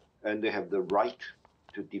can and they have the right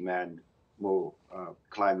to demand more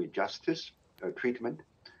climate justice treatment.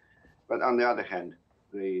 But on the other hand,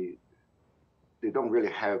 they don't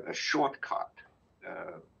really have a shortcut.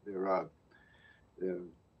 There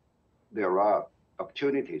are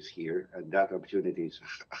opportunities here, and that opportunities,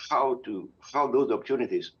 how those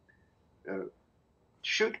opportunities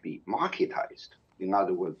should be marketized. In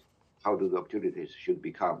other words, how those opportunities should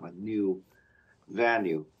become a new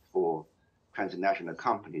venue for transnational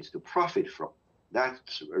companies to profit from.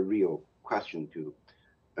 That's a real question to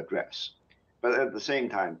address. But at the same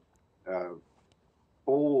time,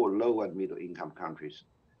 all low and middle income countries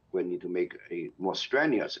will need to make a more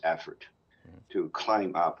strenuous effort to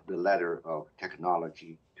climb up the ladder of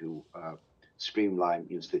technology, to streamline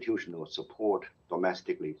institutional support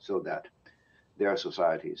domestically so that their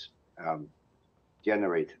societies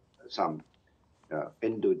generate some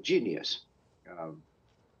endogenous,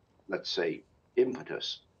 let's say,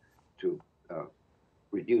 impetus to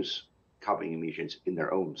reduce carbon emissions in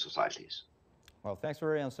their own societies. Well, thanks for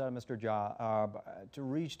your answer, Mr. Zha. To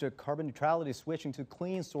reach the carbon neutrality, switching to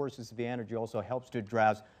clean sources of energy also helps to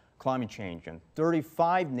address climate change. And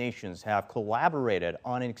 35 nations have collaborated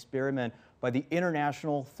on an experiment by the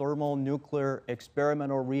International Thermonuclear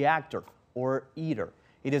Experimental Reactor, or ITER.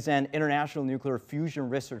 It is an international nuclear fusion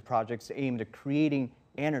research project aimed at creating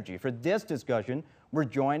energy. For this discussion, we're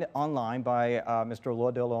joined online by Mr.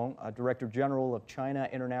 Luo Delong, Director General of China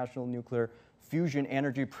International Nuclear Fusion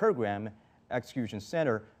Energy Program Execution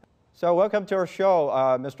Center. So welcome to our show,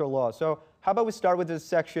 Mr. Luo. So how about we start with this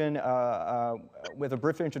section with a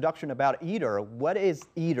brief introduction about ITER. What is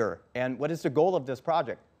ITER and what is the goal of this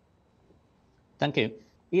project? Thank you.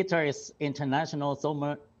 ITER is International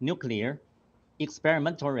Thermonuclear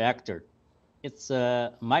Experimental Reactor. It's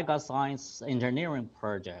a mega science engineering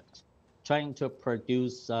project trying to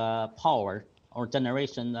produce power or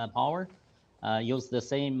generation power, use the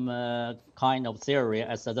same kind of theory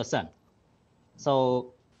as the sun.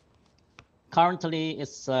 So currently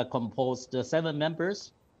it's composed of 7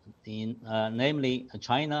 members, namely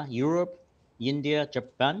China, Europe, India,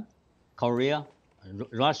 Japan, Korea,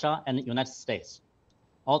 Russia, and the United States.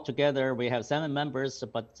 Altogether, we have 7 members,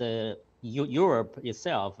 but Europe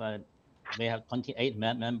itself, we have 28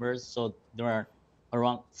 members, so there are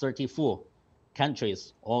around 34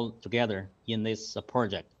 countries all together in this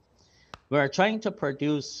project. We are trying to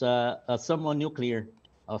produce a thermonuclear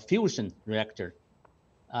fusion reactor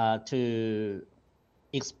to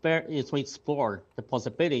explore the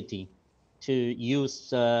possibility to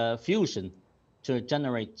use fusion to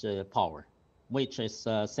generate power, which is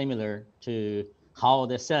similar to how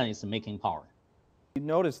the sun is making power. You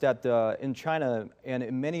notice that in China and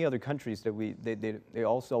in many other countries that they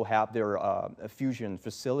also have their fusion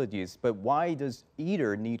facilities, but why does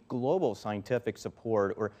ITER need global scientific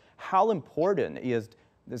support, or how important is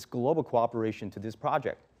this global cooperation to this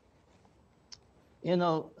project? You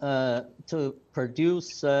know, to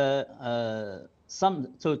produce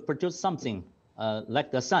something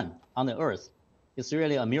like the sun on the Earth is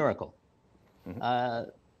really a miracle. Mm-hmm.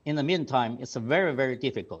 In the meantime, it's very, very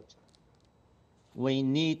difficult. We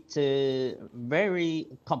need very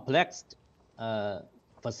complex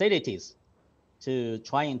facilities to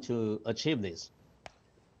trying to achieve this.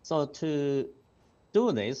 So to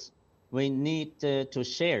do this, we need to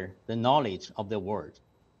share the knowledge of the world.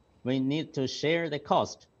 We need to share the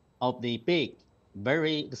cost of the big,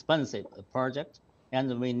 very expensive project,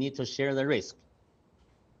 and we need to share the risk,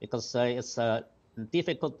 because it's a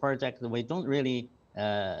difficult project. We don't really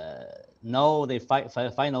know the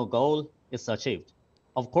final goal is achieved.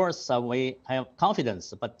 Of course, we have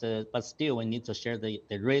confidence, but still we need to share the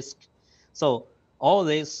risk. So all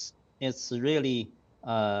this is really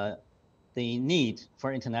the need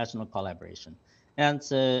for international collaboration. And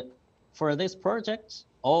for this project,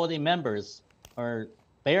 all the members are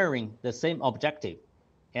bearing the same objective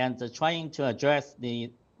and trying to address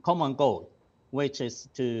the common goal, which is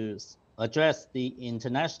to address the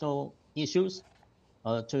international issues,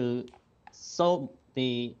 to solve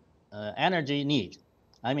the energy need.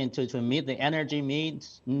 I mean, to meet the energy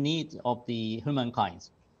need of the humankind.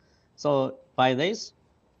 So by this,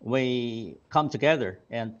 we come together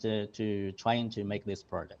and to trying to make this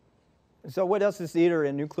project. So what does this ITER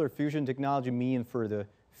and nuclear fusion technology mean for the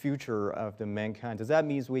future of the mankind? Does that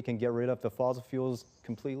mean we can get rid of the fossil fuels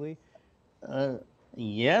completely?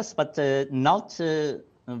 Yes, but not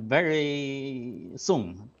very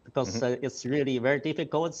soon, because it's really very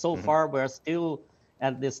difficult. So far, we're still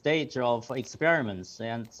at the stage of experiments,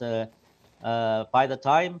 and by the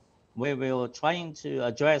time we will trying to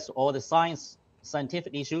address all the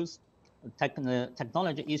scientific issues,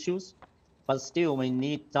 technology issues, but still we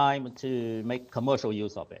need time to make commercial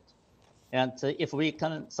use of it. And if we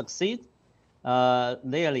can succeed,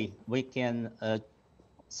 really we can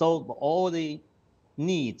solve all the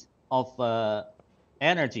needs of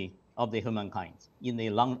energy of the humankind in the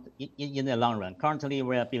long run. Currently,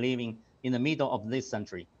 we are believing in the middle of this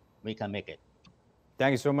century, we can make it.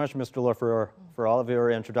 Thank you so much, Mr. Lu, for all of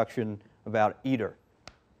your introduction about ITER.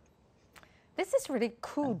 This is a really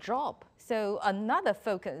cool job. So another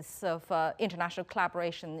focus of international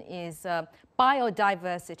collaboration is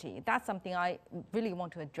biodiversity. That's something I really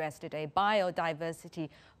want to address today, biodiversity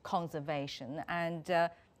conservation. And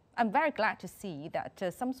I'm very glad to see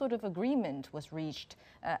that some sort of agreement was reached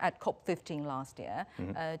at COP15 last year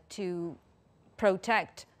to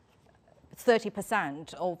protect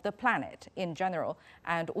 30% of the planet in general,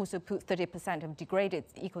 and also put 30% of degraded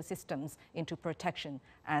ecosystems into protection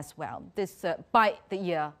as well. This by the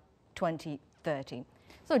year 2030.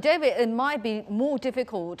 So David, it might be more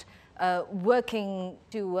difficult working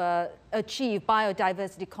to achieve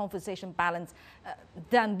biodiversity conservation balance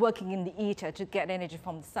than working in the ITER to get energy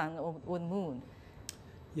from the sun or the moon.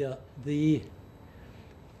 Yeah,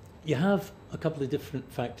 you have a couple of different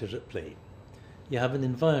factors at play. You have an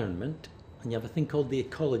environment, and you have a thing called the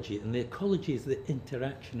ecology, and the ecology is the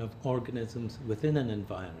interaction of organisms within an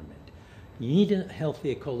environment. You need a healthy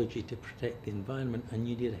ecology to protect the environment, and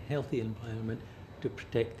you need a healthy environment to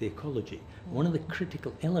protect the ecology. One of the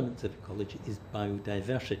critical elements of ecology is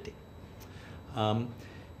biodiversity.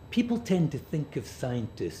 People tend to think of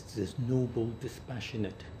scientists as noble,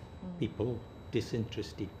 dispassionate people,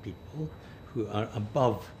 disinterested people who are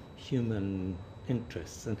above human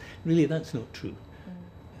interests, and really that's not true.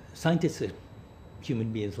 Scientists are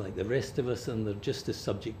human beings like the rest of us, and they're just as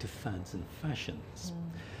subject to fads and fashions.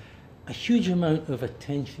 A huge amount of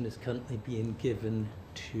attention is currently being given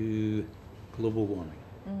to global warming,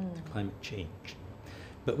 to climate change.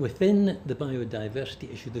 But within the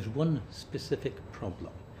biodiversity issue, there's one specific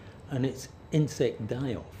problem, and it's insect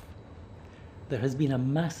die-off. There has been a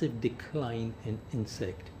massive decline in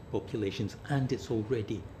insect populations, and it's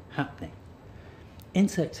already happening.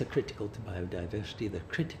 Insects are critical to biodiversity, they're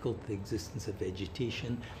critical to the existence of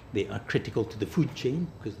vegetation, they are critical to the food chain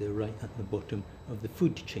because they're right at the bottom of the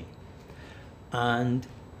food chain. And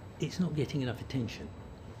it's not getting enough attention.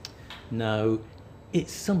 Now,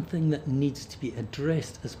 it's something that needs to be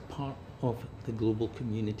addressed as part of the global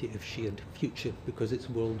community of shared future because it's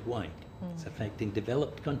worldwide. It's affecting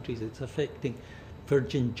developed countries, it's affecting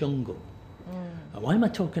virgin jungle. Why am I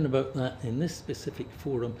talking about that in this specific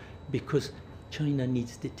forum? Because China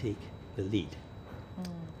needs to take the lead.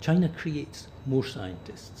 China creates more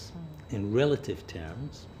scientists in relative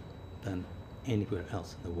terms than anywhere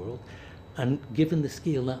else in the world. And given the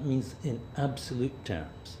scale, that means in absolute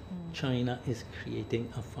terms, China is creating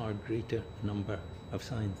a far greater number of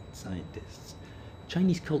scientists.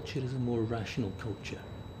 Chinese culture is a more rational culture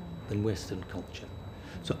than Western culture.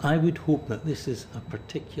 So I would hope that this is a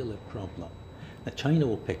particular problem that China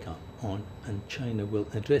will pick up on and China will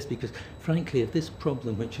address, because frankly, if this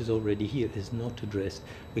problem, which is already here, is not addressed,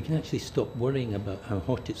 we can actually stop worrying about how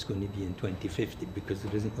hot it's going to be in 2050, because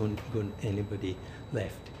there isn't going to be anybody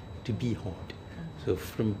left to be hot. So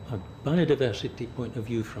from a biodiversity point of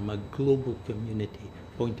view, from a global community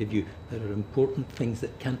point of view, there are important things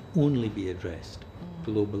that can only be addressed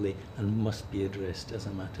globally and must be addressed as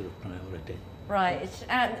a matter of priority. Right.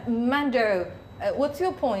 And Mendo, what's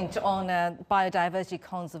your point on biodiversity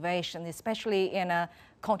conservation, especially in a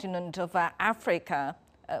continent of Africa?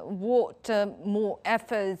 What more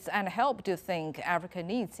efforts and help do you think Africa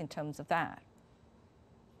needs in terms of that?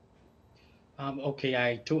 Okay,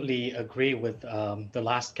 I totally agree with the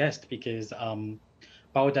last guest, because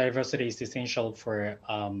biodiversity is essential for,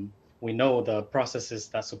 we know, the processes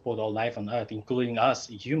that support all life on Earth, including us,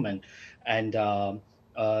 human. And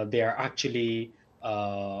they are actually,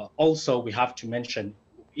 also, we have to mention,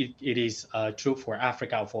 it is true for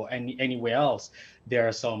Africa or for anywhere else. There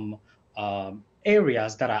are some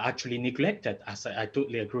areas that are actually neglected, as I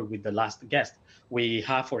totally agree with the last guest. We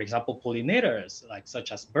have, for example, pollinators, like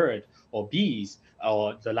such as bird or bees,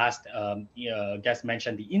 or the last guest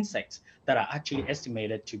mentioned the insects, that are actually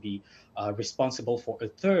estimated to be responsible for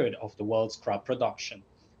 1/3 of the world's crop production.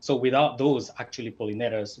 So without those actually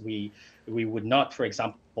pollinators, we would not, for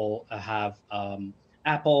example, have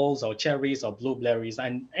apples or cherries or blueberries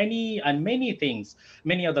and many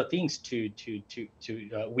other things to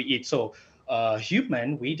we eat. So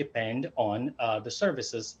human, we depend on the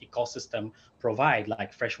services ecosystem provide,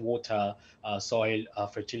 like fresh water, soil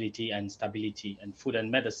fertility and stability, and food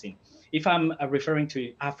and medicine. If I'm referring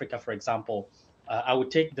to Africa, for example, I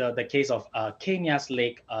would take the case of Kenya's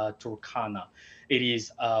Lake Turkana. It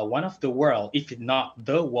is one of the world, if not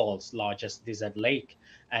the world's largest desert lake,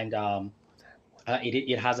 and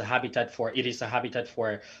it has a habitat for, it is a habitat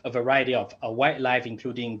for a variety of wildlife,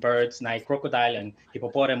 including birds, Nile crocodile, and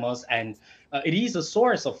hippopotamus, and it is a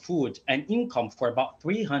source of food and income for about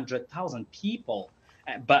 300,000 people.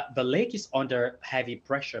 But the lake is under heavy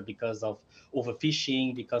pressure because of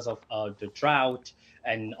overfishing, because of the drought,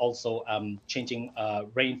 and also changing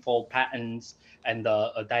rainfall patterns, and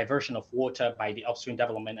the diversion of water by the upstream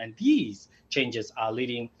development. And these changes are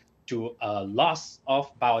leading to loss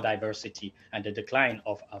of biodiversity and the decline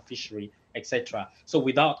of fishery, etc. So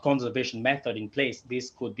without conservation method in place, this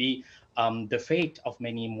could be the fate of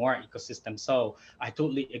many more ecosystems. So I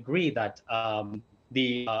totally agree that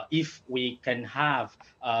if we can have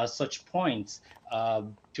such points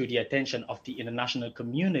to the attention of the international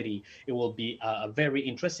community, it will be very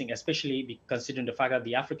interesting, especially considering the fact that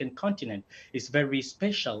the African continent is very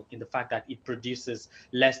special in the fact that it produces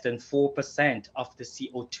less than 4% of the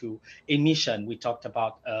CO2 emission. We talked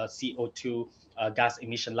about CO2 gas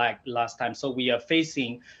emission like last time. So we are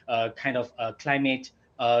facing kind of climate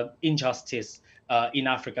injustice in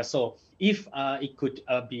Africa. So if it could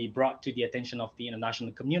be brought to the attention of the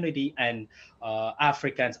international community, and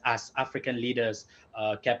Africans as African leaders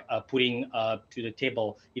kept putting to the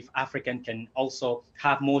table, if African can also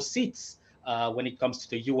have more seats when it comes to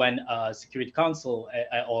the UN Security Council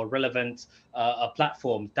or relevant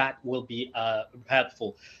platform, that will be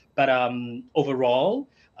helpful. But overall,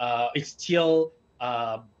 it's still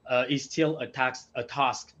a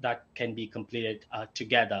task that can be completed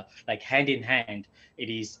together, like hand in hand. It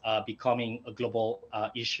is becoming a global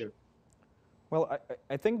issue. Well,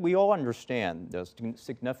 I think we all understand the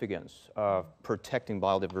significance of protecting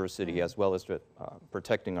biodiversity as well as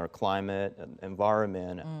protecting our climate and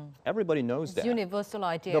environment. Everybody knows that. It's a universal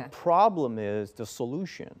idea. The problem is the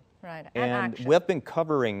solution. Right, and we've been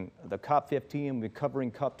covering the COP15, we've been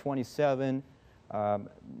covering COP27.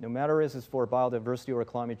 No matter if it's for biodiversity or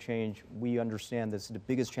climate change, we understand this. The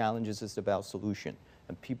biggest challenge is about solution,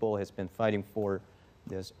 and people has been fighting for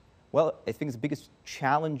this. Well, I think the biggest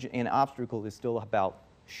challenge and obstacle is still about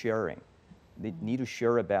sharing. They need to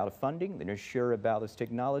share about funding. They need to share about this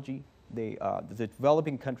technology. The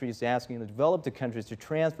developing countries asking the developed countries to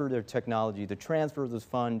transfer their technology, to transfer this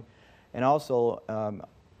fund, and also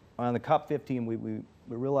on the COP15, we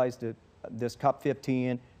realized that this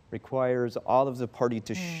COP15 requires all of the parties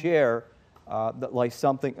to share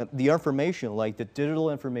the information, like the digital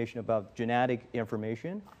information about genetic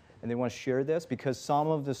information, and they want to share this because some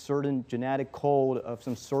of the certain genetic code of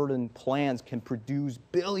some certain plants can produce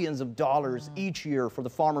billions of dollars each year for the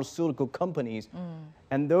pharmaceutical companies,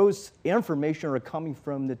 and those information are coming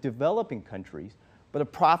from the developing countries, but the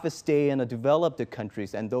profits stay in the developed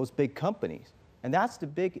countries and those big companies, and that's the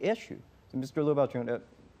big issue. So Mr. Liu Baocheng,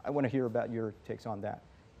 I want to hear about your takes on that.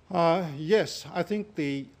 Yes, I think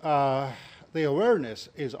the awareness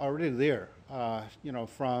is already there,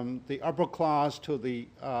 from the upper class to the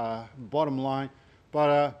bottom line,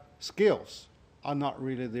 but skills are not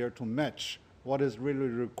really there to match what is really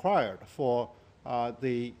required for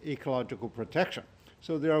the ecological protection.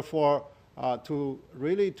 So therefore, to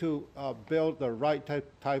build the right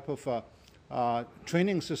type of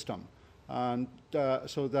training system and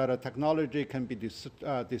so that technology can be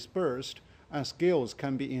dispersed and skills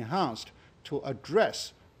can be enhanced to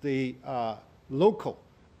address the local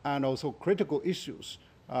and also critical issues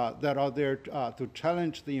that are there to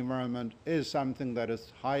challenge the environment is something that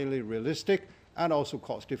is highly realistic and also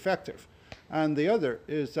cost effective. And the other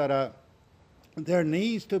is that there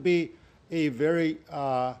needs to be a very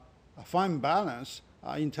fine balance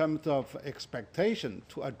in terms of expectation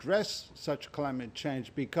to address such climate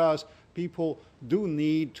change, because people do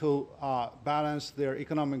need to balance their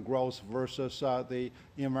economic growth versus the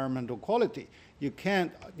environmental quality. You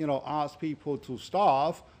can't, ask people to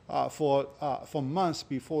starve for months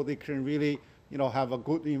before they can really, have a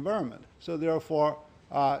good environment. So therefore,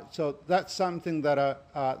 so that's something that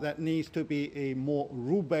that needs to be a more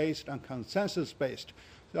rule-based and consensus-based,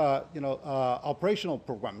 operational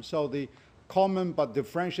program. So the common but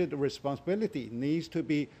differentiated responsibility needs to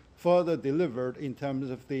be further delivered in terms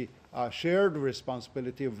of the shared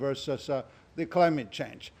responsibility versus the climate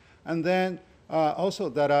change. And then also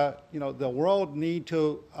that the world need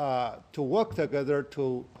to work together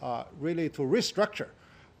to really to restructure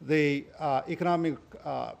the economic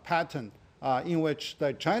pattern in which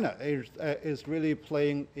China is really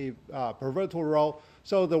playing a pivotal role.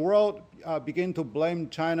 So the world begin to blame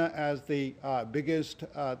China as the biggest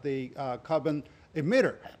carbon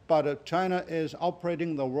emitter, but China is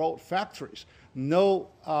operating the world factories. No,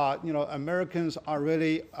 Americans are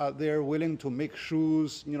really they're willing to make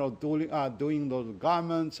shoes, doing those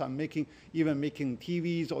garments and even making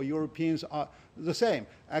TVs, or Europeans are the same.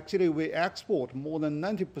 Actually, we export more than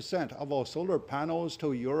 90% of our solar panels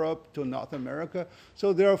to Europe, to North America.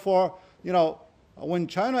 So therefore, when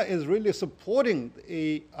China is really supporting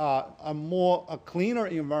a cleaner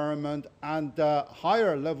environment and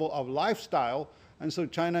higher level of lifestyle, and so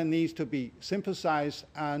China needs to be sympathized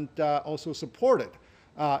and also supported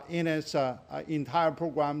in its entire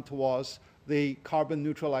program towards the carbon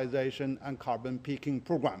neutralization and carbon peaking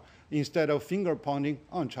program, instead of finger pointing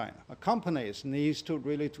on China. Companies needs to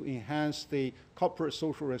really to enhance the corporate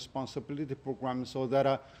social responsibility program so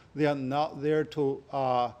that they are not there to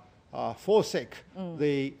forsake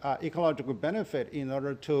the ecological benefit in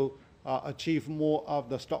order to achieve more of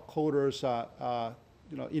the stockholders'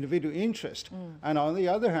 individual interest. And on the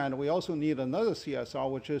other hand, we also need another CSR,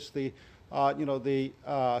 which is the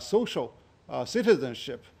social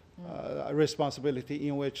citizenship responsibility,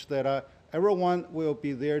 in which that everyone will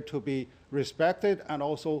be there to be respected and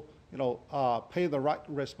also pay the right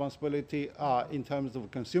responsibility in terms of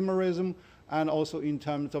consumerism and also in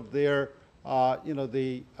terms of their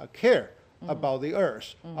the care about the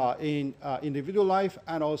earth in individual life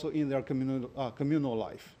and also in their communal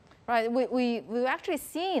life. Right, we've actually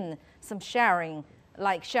seen some sharing,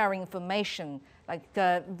 like sharing information, like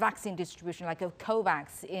the vaccine distribution, like a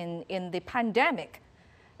COVAX in the pandemic.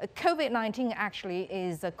 COVID-19 actually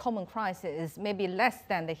is a common crisis, maybe less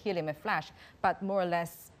than the helium and flash, but more or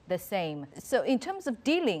less the same. So in terms of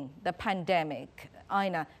dealing the pandemic,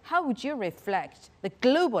 Einar, how would you reflect the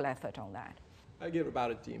global effort on that? I give about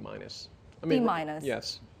a D-. D-?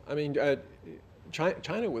 Yes. I mean,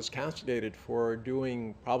 China was castigated for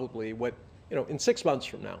doing probably what, in 6 months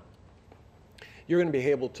from now, you're going to be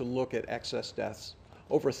able to look at excess deaths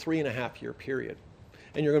over a 3.5-year period.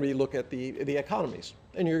 And you're going to look at the economies.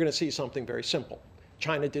 And you're going to see something very simple.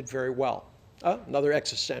 China did very well. Another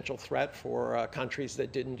existential threat for countries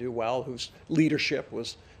that didn't do well, whose leadership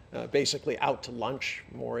was basically out to lunch,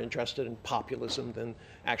 more interested in populism than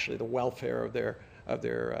actually the welfare of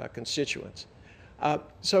their constituents.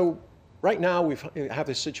 So right now we have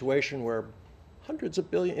this situation where hundreds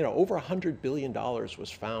of billion, over $100 billion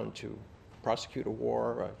was found to prosecute a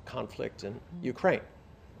war, a conflict in Ukraine.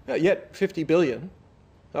 Yet 50 billion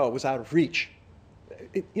was out of reach.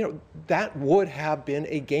 That would have been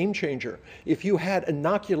a game changer if you had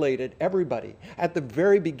inoculated everybody at the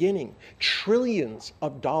very beginning. Trillions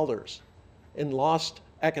of dollars in lost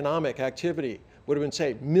economic activity would have been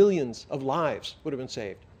saved. Millions of lives would have been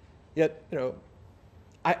saved. Yet,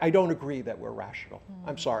 I don't agree that we're rational.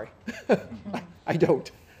 I'm sorry. I don't.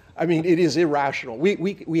 I mean, it is irrational.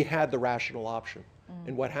 We had the rational option.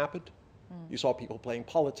 And what happened? You saw people playing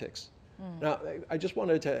politics. Now, I just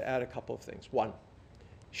wanted to add a couple of things. One,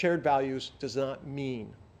 shared values does not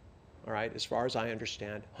mean, all right, as far as I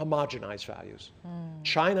understand, homogenized values.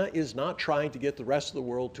 China is not trying to get the rest of the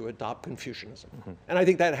world to adopt Confucianism. And I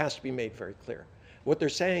think that has to be made very clear. What they're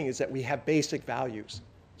saying is that we have basic values,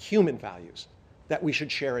 human values, that we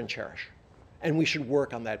should share and cherish. And we should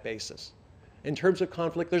work on that basis. In terms of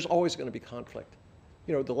conflict, there's always going to be conflict.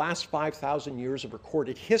 The last 5,000 years of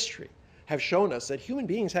recorded history have shown us that human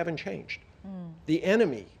beings haven't changed. The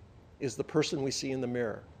enemy is the person we see in the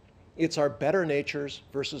mirror. It's our better natures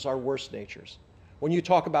versus our worse natures. When you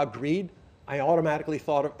talk about greed, I automatically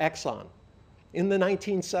thought of Exxon. In the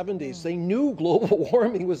 1970s, they knew global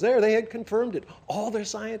warming was there. They had confirmed it. All their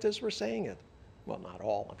scientists were saying it. Well, not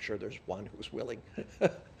all. I'm sure there's one who's willing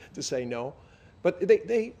to say no. But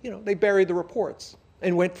they buried the reports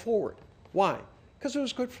and went forward. Why? Because it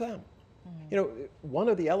was good for them. You know, one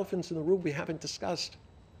of the elephants in the room we haven't discussed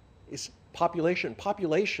is population.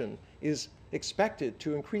 Population is expected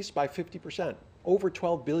to increase by 50%, over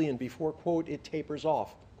 12 billion before, quote, it tapers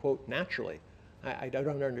off, quote, naturally. I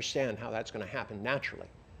don't understand how that's going to happen naturally.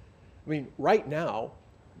 I mean, right now,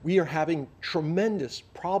 we are having tremendous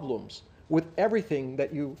problems with everything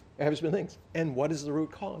that you have been thinking. And what is the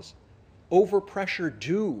root cause? Overpressure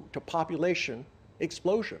due to population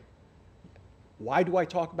explosion. Why do I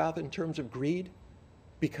talk about it in terms of greed?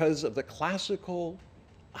 Because of the classical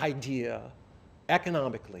idea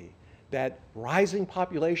economically that rising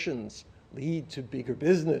populations lead to bigger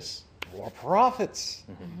business, more profits,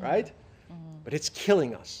 right? But it's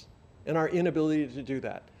killing us and our inability to do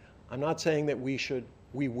that. I'm not saying that we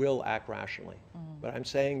will act rationally, but I'm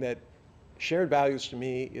saying that shared values to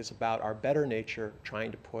me is about our better nature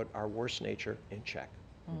trying to put our worse nature in check.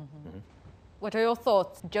 What are your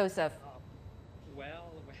thoughts, Joseph?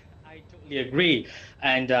 Well, I totally agree.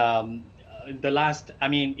 And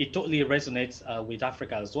it totally resonates with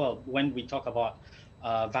Africa as well. When we talk about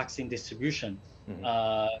vaccine distribution,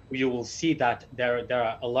 you will see that there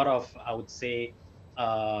are a lot of, I would say,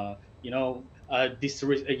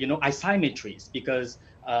 asymmetries, because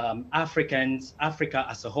Africa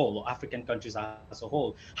as a whole, or African countries as a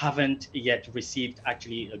whole, haven't yet received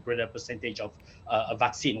actually a greater percentage of a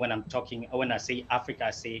vaccine. When I say Africa,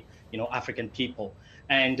 I say, African people.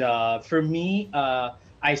 And for me,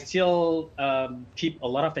 I still keep a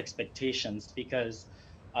lot of expectations, because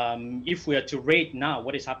if we are to rate now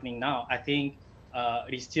what is happening now, I think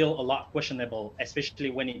it is still a lot questionable,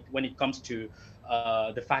 especially when it comes to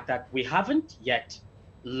the fact that we haven't yet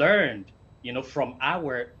learned, from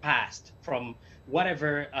our past, from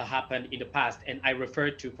whatever happened in the past. And I refer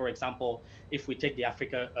to, for example, if we take the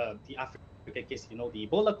Africa case, the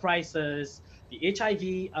Ebola crisis, the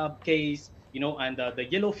HIV case, and the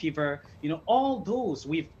yellow fever, all those,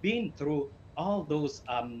 we've been through all those,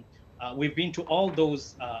 I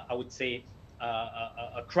would say,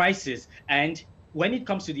 crisis. And when it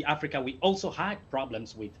comes to the Africa, we also had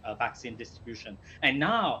problems with vaccine distribution. And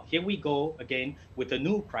now here we go again with a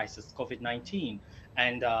new crisis, COVID-19.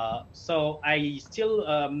 And so I still,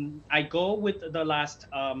 I go with the last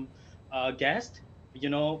guest,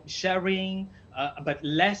 sharing, but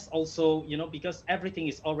less also, because everything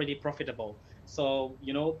is already profitable. So,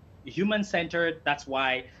 human-centered, that's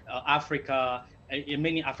why Africa, in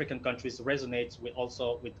many African countries, resonates with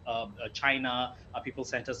China,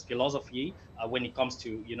 people-centered philosophy when it comes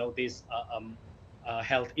to these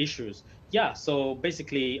health issues. Yeah, so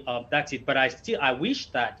basically that's it. But I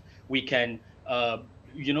wish that we can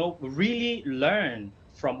really learn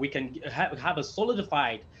from. We can have a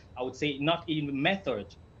solidified, I would say, not even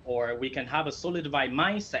method, or we can have a solidified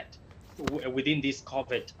mindset within this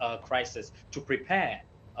COVID crisis to prepare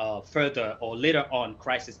further or later on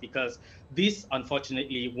crisis, because this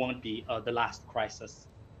unfortunately won't be the last crisis.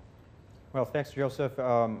 Well, thanks, Joseph.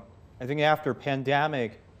 I think after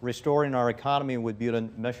pandemic, restoring our economy would be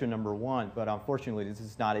mission number one, but unfortunately this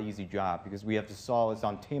is not an easy job, because we have to solve this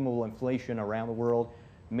untamable inflation around the world.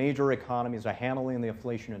 Major economies are handling the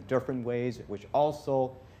inflation in different ways, which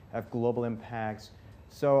also have global impacts.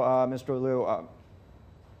 So Mr. Liu,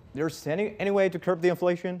 there's any way to curb the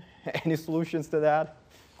inflation? Any solutions to that?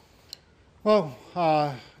 Well,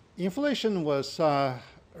 inflation was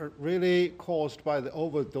really caused by the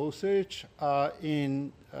overdosage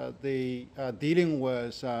in the dealing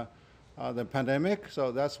with the pandemic.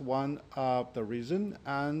 So that's one of the reason.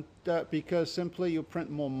 And because simply you print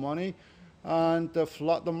more money and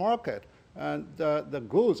flood the market, and the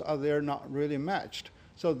goods are there not really matched.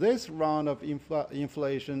 So this round of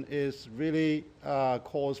inflation is really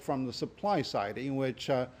caused from the supply side, in which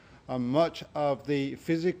much of the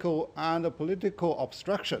physical and the political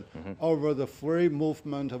obstruction over the free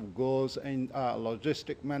movement of goods in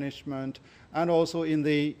logistic management, and also in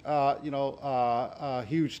the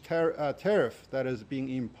huge tariff that is being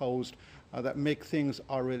imposed that make things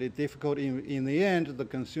are really difficult. In the end, the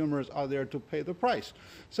consumers are there to pay the price.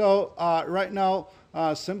 So right now,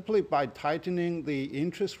 simply by tightening the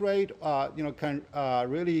interest rate, can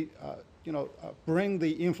really bring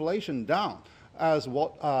the inflation down, as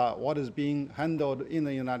what is being handled in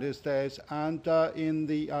the United States and in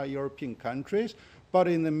the European countries. But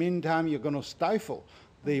in the meantime, you're going to stifle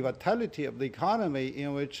the vitality of the economy,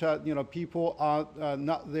 in which people are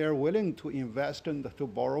not there willing to invest and to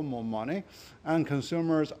borrow more money, and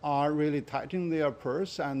consumers are really tightening their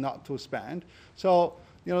purse and not to spend. So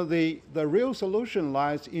the real solution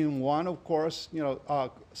lies in one, of course,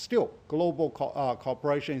 still global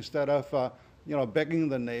cooperation instead of begging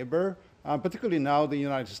the neighbor. Particularly now, the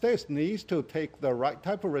United States needs to take the right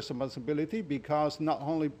type of responsibility, because not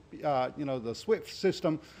only the SWIFT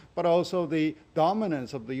system, but also the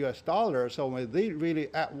dominance of the U.S. dollar. So when they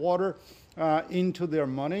really add water into their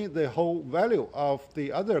money, the whole value of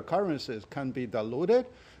the other currencies can be diluted,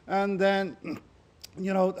 and then the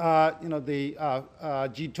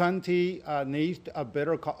G20 needs a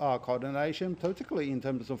better coordination, particularly in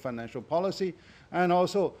terms of financial policy, and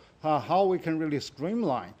also how we can really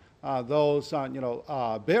streamline those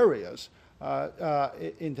barriers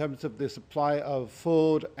in terms of the supply of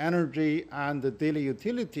food, energy, and the daily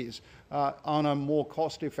utilities on a more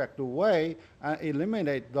cost-effective way, and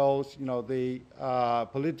eliminate those the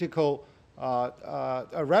political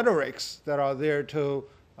rhetorics that are there to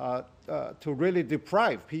really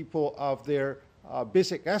deprive people of their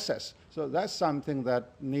basic assets. So that's something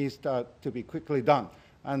that needs to be quickly done,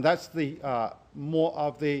 and that's the more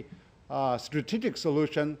of the strategic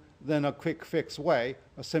solution than a quick fix way,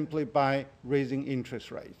 simply by raising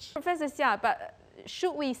interest rates. Professor Xia, but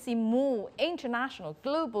should we see more international,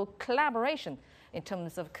 global collaboration in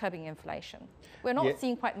terms of curbing inflation? We're not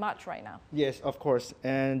seeing quite much right now. Yes, of course.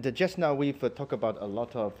 And just now we've talked about a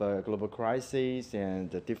lot of global crises and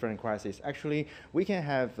different crises. Actually, we can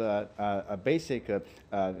have a basic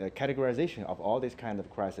categorization of all these kind of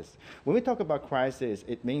crises. When we talk about crisis,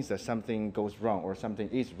 it means that something goes wrong or something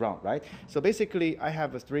is wrong, right? So basically, I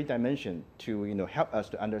have a 3 dimension to help us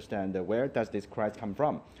to understand where does this crisis come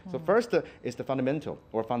from. So first is the fundamental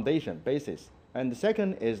or foundation, basis. And the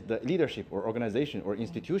second is the leadership or organization or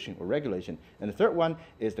institution or regulation. And the third one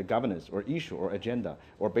is the governance or issue or agenda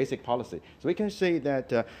or basic policy. So we can say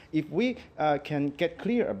that if we can get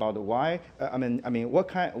clear about why, what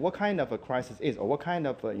kind of a crisis is, or what kind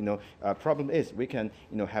of problem is, we can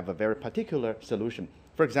have a very particular solution.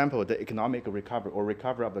 For example, the economic recovery or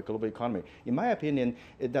recovery of the global economy. In my opinion,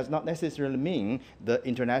 it does not necessarily mean the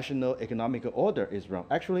international economic order is wrong.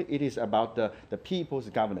 Actually, it is about the people's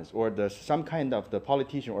governance, or some kind of the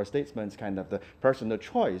politician or statesman's kind of the personal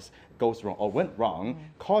choice goes wrong or went wrong,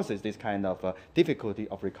 causes this kind of difficulty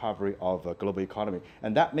of recovery of global economy.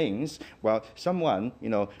 And that means, well, someone,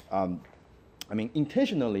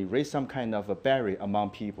 intentionally raise some kind of a barrier among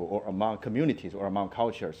people or among communities or among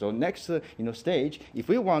cultures. So next, stage, if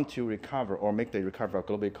we want to recover or make the recovery of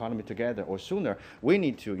global economy together or sooner, we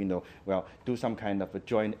need to, do some kind of a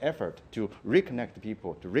joint effort to reconnect the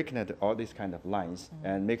people, to reconnect all these kind of lines,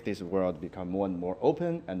 and make this world become more and more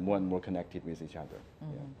open and more connected with each other.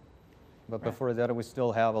 Yeah. But before that, we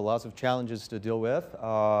still have lots of challenges to deal with.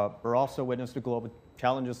 We're also witness to global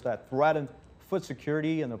challenges that threaten food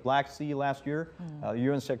security in the Black Sea last year.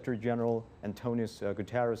 UN Secretary General Antonio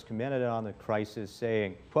Guterres commented on the crisis,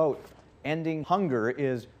 saying, quote, "Ending hunger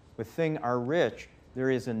is within our reach. There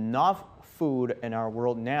is enough food in our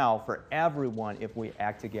world now for everyone if we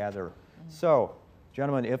act together." So,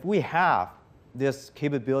 gentlemen, if we have this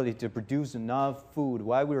capability to produce enough food,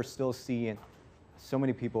 why we're still seeing so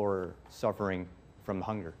many people are suffering from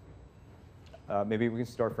hunger? Maybe we can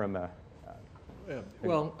start from...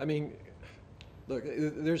 Well, look,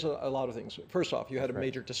 there's a lot of things. First off, you had a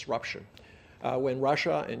major disruption. When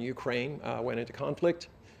Russia and Ukraine went into conflict,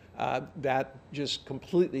 that just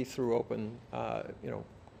completely threw open,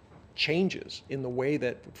 changes in the way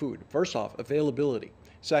that food, first off, availability.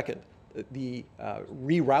 Second, the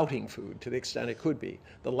rerouting food to the extent it could be.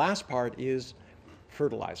 The last part is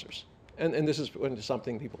fertilizers. And this is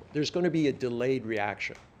something there's going to be a delayed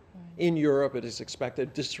reaction. In Europe, it is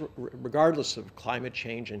expected, regardless of climate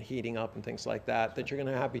change and heating up and things like that, that you're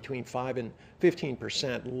going to have between 5 and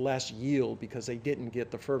 15% less yield because they didn't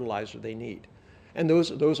get the fertilizer they need. And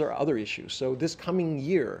those are other issues. So this coming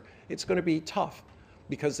year, it's going to be tough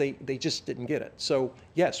because they just didn't get it. So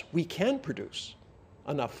yes, we can produce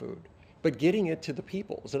enough food, but getting it to the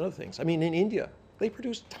people is another thing. In India, they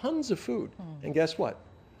produce tons of food. And guess what?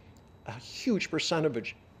 A huge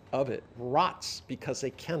percentage of it rots because they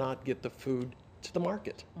cannot get the food to the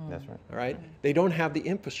market. That's right. All right? They don't have the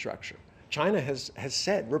infrastructure. China has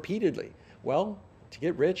said repeatedly, well, to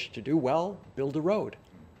get rich, to do well, build a road.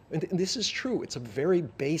 And this is true. It's a very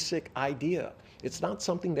basic idea. It's not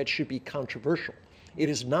something that should be controversial. It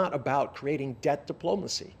is not about creating debt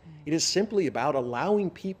diplomacy. It is simply about allowing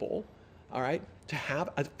people, all right, to have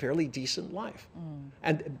a fairly decent life.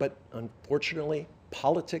 But unfortunately,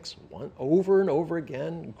 politics over and over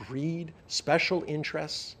again, greed, special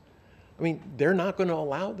interests. I mean, they're not going to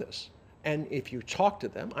allow this. And if you talk to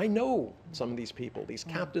them, I know some of these people, these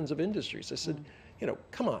captains of industries, I said, you know,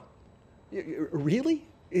 come on, really?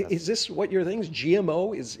 Is this what your thing is?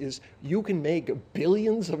 GMO is you can make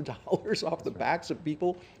billions of dollars off the backs of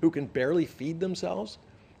people who can barely feed themselves?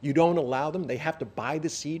 You don't allow them, they have to buy the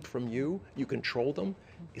seed from you, you control them.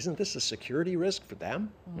 Isn't this a security risk for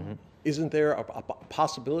them? Isn't there a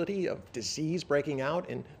possibility of disease breaking out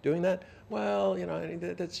and doing that? Well, you know,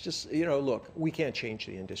 that's just, you know, look, we can't change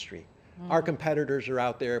the industry. Our competitors are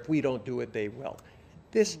out there. If we don't do it, they will.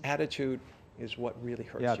 This attitude is what really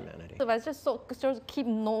hurts humanity. So I just sort of keep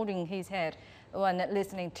nodding his head when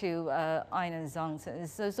listening to Einar's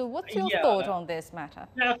answers. So what's your thought on this matter?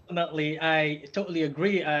 Definitely, I totally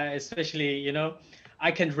agree. Especially, you know,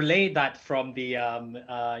 I can relate that from the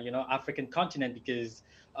you know, African continent, because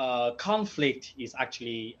conflict is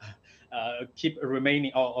actually keep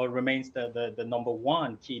remaining or remains the number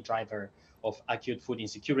one key driver of acute food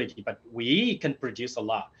insecurity. But we can produce a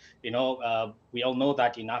lot. You know, we all know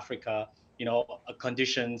that in Africa, you know,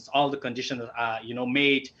 conditions, all the conditions are, you know,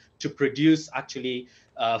 made to produce actually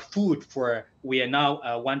food for, we are now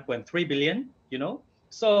 1.3 billion, you know.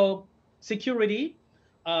 So security,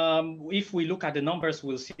 if we look at the numbers,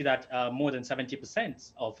 we'll see that more than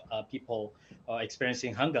 70% of people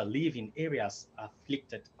experiencing hunger live in areas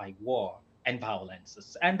afflicted by war and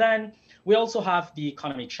violences. And then we also have the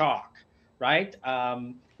economic shock, right?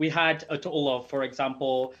 We had a total of, for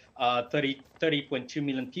example, 30.2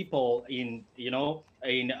 million people in, you know,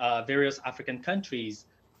 in various African countries,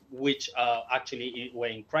 which actually were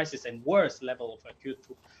in crisis, and worst level of acute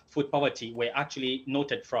food poverty were actually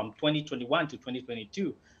noted from 2021 to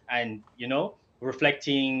 2022, and, you know,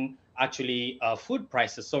 reflecting actually food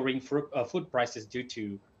prices, soaring food prices due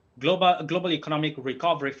to global economic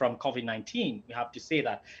recovery from COVID-19, we have to say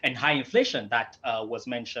that, and high inflation that was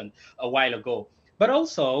mentioned a while ago. But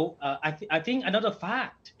also, I think another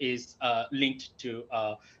fact is linked to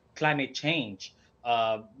climate change.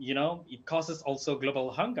 You know, it causes also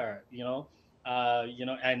global hunger, you know,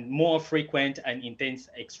 and more frequent and intense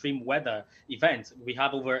extreme weather events. We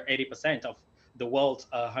have over 80% of the world's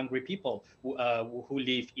hungry people who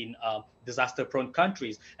live in disaster-prone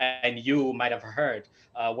countries. And you might have heard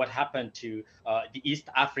what happened to the East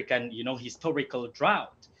African, you know, historical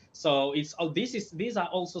drought. So it's these are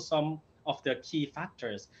also some of the key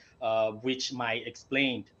factors which might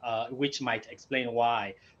explain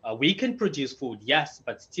why we can produce food, yes,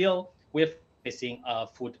 but still we're facing a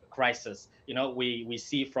food crisis. You know, we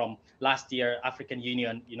see from last year African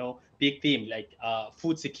Union, you know, big theme like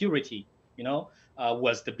food security, you know,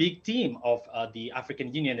 was the big theme of the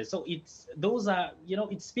African Union. So those are, you know,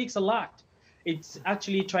 it speaks a lot. It's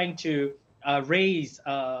actually trying to raise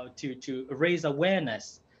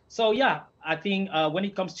awareness. So yeah, I think when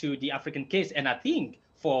it comes to the African case, and I think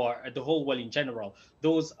for the whole world in general,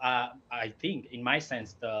 those are, I think, in my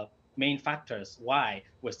sense, the main factors why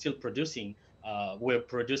we're still producing a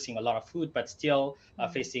lot of food, but still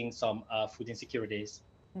facing some food insecurities.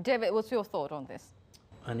 David, what's your thought on this?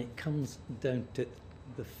 And it comes down to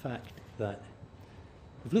the fact that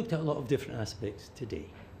we've looked at a lot of different aspects today.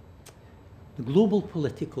 The global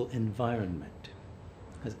political environment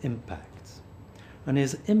has impacts, and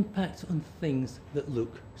has impacts on things that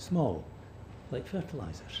look small, like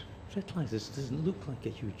fertilizers. Fertilizers doesn't look like a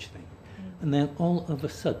huge thing. And then all of a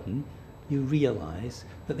sudden, you realize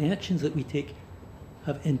that the actions that we take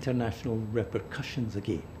have international repercussions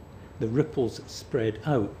again. The ripples spread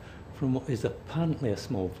out from what is apparently a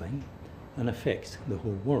small thing and affects the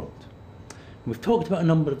whole world. We've talked about a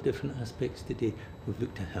number of different aspects today. We've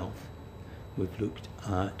looked at health, we've looked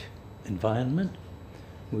at environment,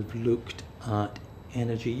 we've looked at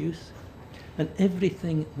energy use, and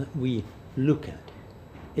everything that we look at,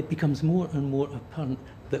 it becomes more and more apparent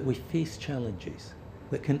that we face challenges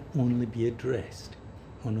that can only be addressed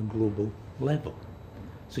on a global level.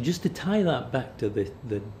 So just to tie that back to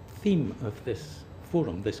the theme of this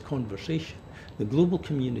forum, this conversation, the global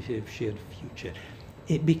community of shared future,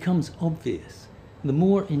 it becomes obvious. The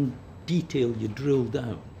more in detail you drill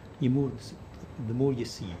down, the more you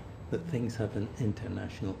see that things have an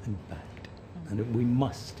international impact. And we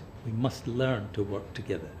must learn to work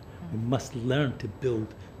together. We must learn to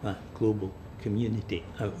build that global community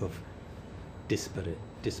out of disparate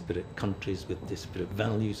countries with disparate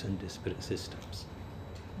values and disparate systems.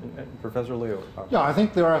 And Professor Liu. Yeah, I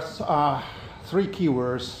think there are three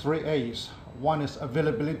keywords, three A's. One is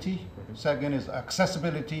availability, second is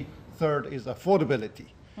accessibility, third is affordability.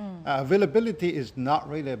 Availability is not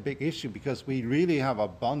really a big issue because we really have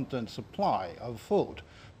abundant supply of food.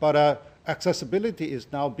 But accessibility is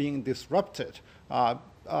now being disrupted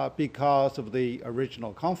because of the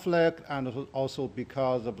original conflict and also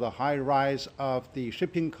because of the high rise of the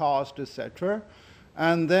shipping cost, etc.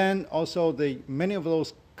 And then also many of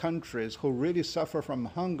those countries who really suffer from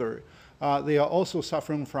hunger, they are also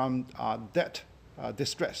suffering from debt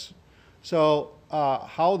distress. So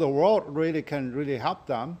how the world really can really help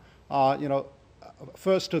them,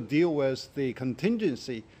 first to deal with the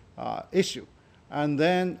contingency issue, and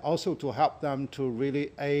then also to help them to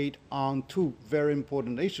really aid on two very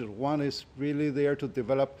important issues. One is really there to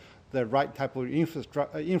develop the right type of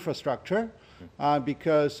infrastructure,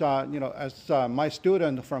 because as my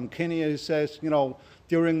student from Kenya says,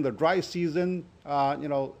 during the dry season,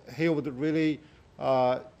 he would really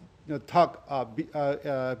tuck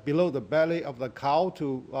below the belly of the cow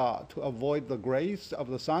to avoid the rays of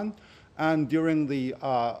the sun. And during the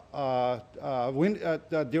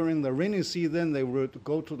rainy season, they would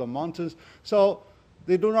go to the mountains. So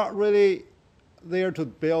they do not really there to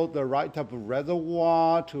build the right type of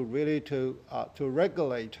reservoir to really to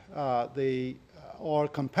regulate or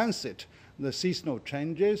compensate the seasonal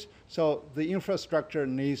changes. So the infrastructure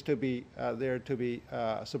needs to be there to be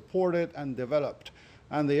supported and developed.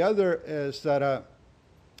 And the other is that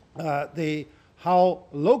how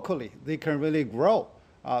locally they can really grow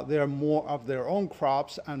there are more of their own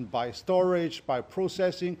crops, and by storage, by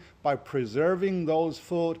processing, by preserving those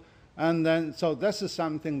food. And then, so this is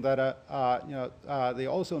something that they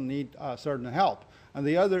also need certain help. And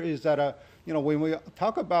the other is that when we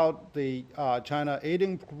talk about the China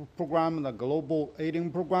aiding program, the global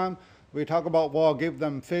aiding program, we talk about, well, give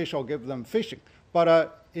them fish or give them fishing.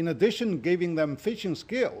 But in addition, giving them fishing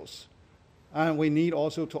skills, and we need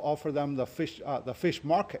also to offer them the fish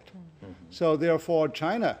market. Mm-hmm. So therefore,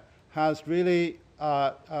 China has really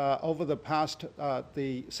over the past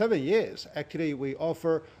the 7 years, actually, we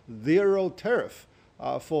offer zero tariff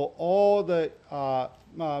for all the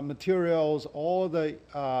materials, all the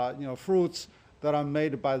fruits that are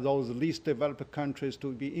made by those least developed countries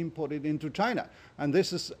to be imported into China. And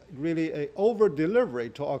this is really an over-delivery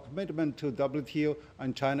to our commitment to WTO,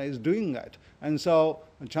 and China is doing that. And so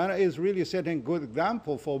China is really setting a good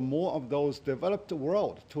example for more of those developed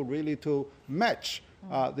world to really to match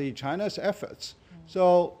the China's efforts.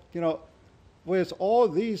 So, with all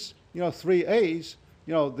these, 3 A's,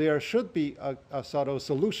 there should be a sort of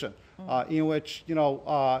solution in which,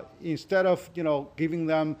 instead of, giving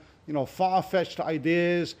them, far-fetched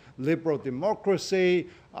ideas, liberal democracy,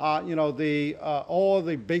 all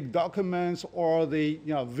the big documents or the,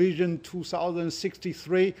 Vision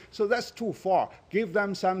 2063. So that's too far. Give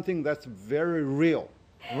them something that's very real.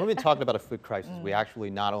 When we talked about a food crisis, we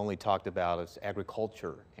actually not only talked about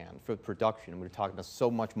agriculture and food production, we're talking about so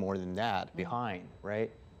much more than that behind,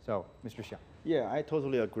 right? So, Mr. Xia. Yeah, I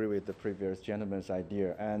totally agree with the previous gentleman's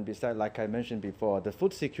idea. And besides, like I mentioned before, the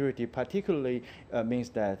food security particularly means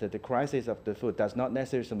that the crisis of the food does not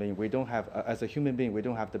necessarily mean we don't have, as a human being, we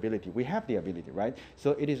don't have the ability. We have the ability, right?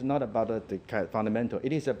 So it is not about the fundamental,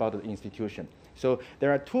 it is about the institution. So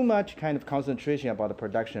there are too much kind of concentration about the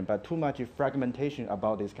production, but too much fragmentation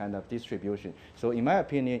about this kind of distribution. So in my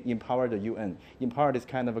opinion, empower the UN, empower this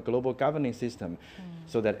kind of a global governing system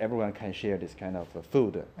so that everyone can share this kind of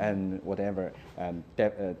food and whatever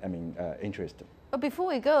interest. But before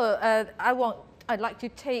we go, I'd like to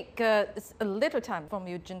take a little time from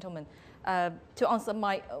you gentlemen to answer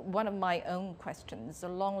one of my own questions,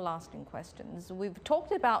 long-lasting questions. We've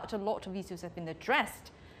talked about a lot of issues have been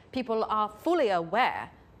addressed. People are fully aware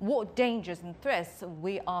what dangers and threats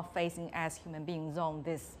we are facing as human beings on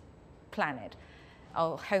this planet,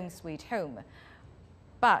 our home sweet home.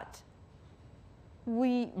 But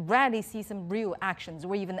we rarely see some real actions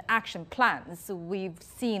or even action plans. We've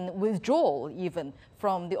seen withdrawal even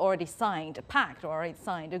from the already signed pact or already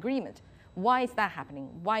signed agreement. Why is that happening?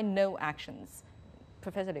 Why no actions?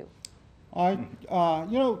 Professor Liu.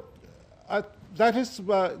 That is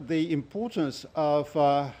the importance of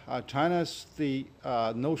China's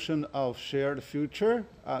notion of shared future.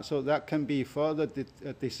 So that can be further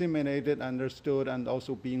disseminated, understood, and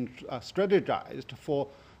also being strategized for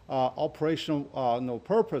operational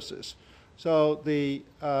purposes. So the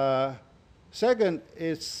second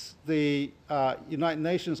is the United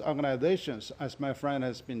Nations organizations, as my friend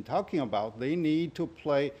has been talking about. They need to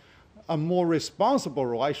play a more responsible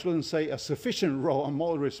role. I shouldn't say a sufficient role, a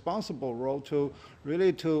more responsible role to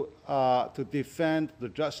really to defend the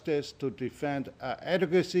justice, to defend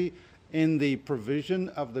adequacy in the provision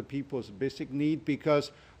of the people's basic need,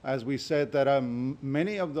 because as we said, that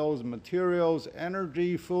many of those materials,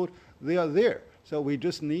 energy, food, they are there. So we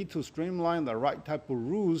just need to streamline the right type of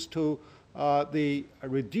rules to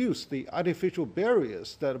reduce the artificial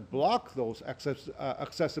barriers that block those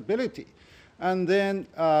accessibility. And then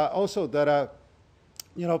also that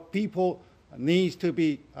people need to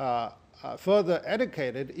be further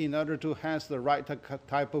educated in order to have the right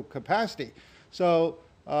type of capacity. So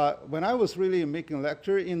when I was really making a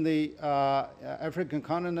lecture in the African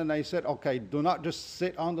continent, I said, okay, do not just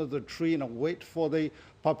sit under the tree and wait for the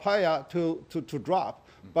papaya to drop,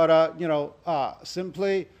 but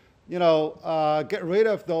simply get rid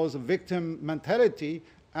of those victim mentality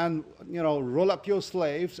and roll up your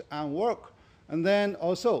sleeves and work. And then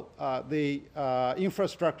also the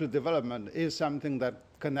infrastructure development is something that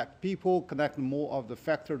connect people, connect more of the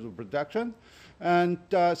factors of production. And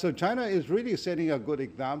so China is really setting a good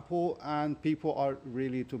example, and people are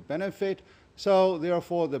really to benefit. So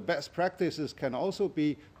therefore, the best practices can also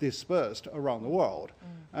be dispersed around the world.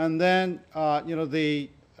 And then, the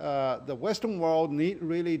Western world need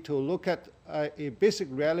really to look at a basic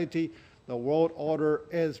reality. The world order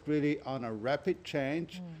is really on a rapid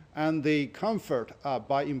change, and the comfort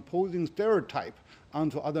by imposing stereotype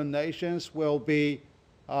onto other nations will be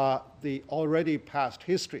the already past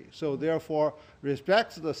history. So therefore,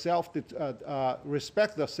 respect the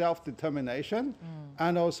self-determination,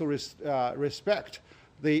 and also respect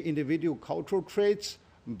the individual cultural traits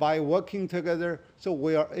by working together, so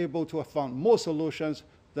we are able to find more solutions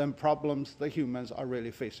than problems the humans are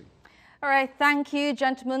really facing. All right, thank you,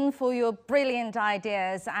 gentlemen, for your brilliant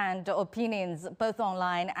ideas and opinions, both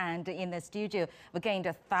online and in the studio. We gained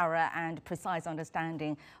a thorough and precise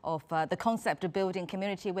understanding of the concept of building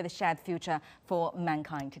community with a shared future for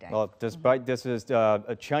mankind today. Well, despite this is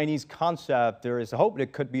a Chinese concept, there is hope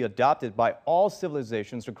it could be adopted by all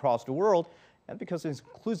civilizations across the world, and because its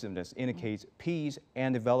inclusiveness indicates peace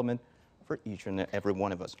and development for each and every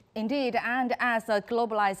one of us. Indeed, and as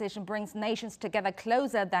globalization brings nations together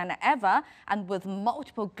closer than ever, and with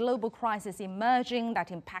multiple global crises emerging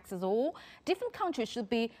that impacts us all, different countries should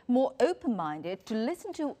be more open-minded to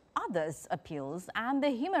listen to others' appeals, and the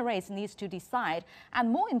human race needs to decide, and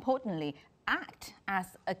more importantly, act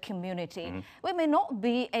as a community. We may not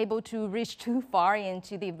be able to reach too far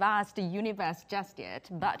into the vast universe just yet,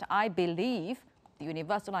 but I believe the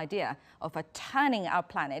universal idea of turning our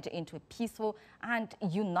planet into a peaceful and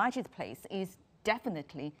united place is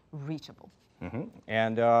definitely reachable.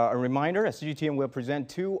 And a reminder, CGTN will present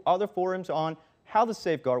 2 other forums on how to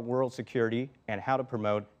safeguard world security and how to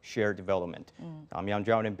promote shared development. I'm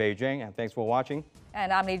Zhao in Beijing, and thanks for watching.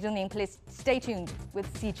 And I'm Li Dongning. Please stay tuned with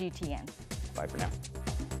CGTN. Bye for now.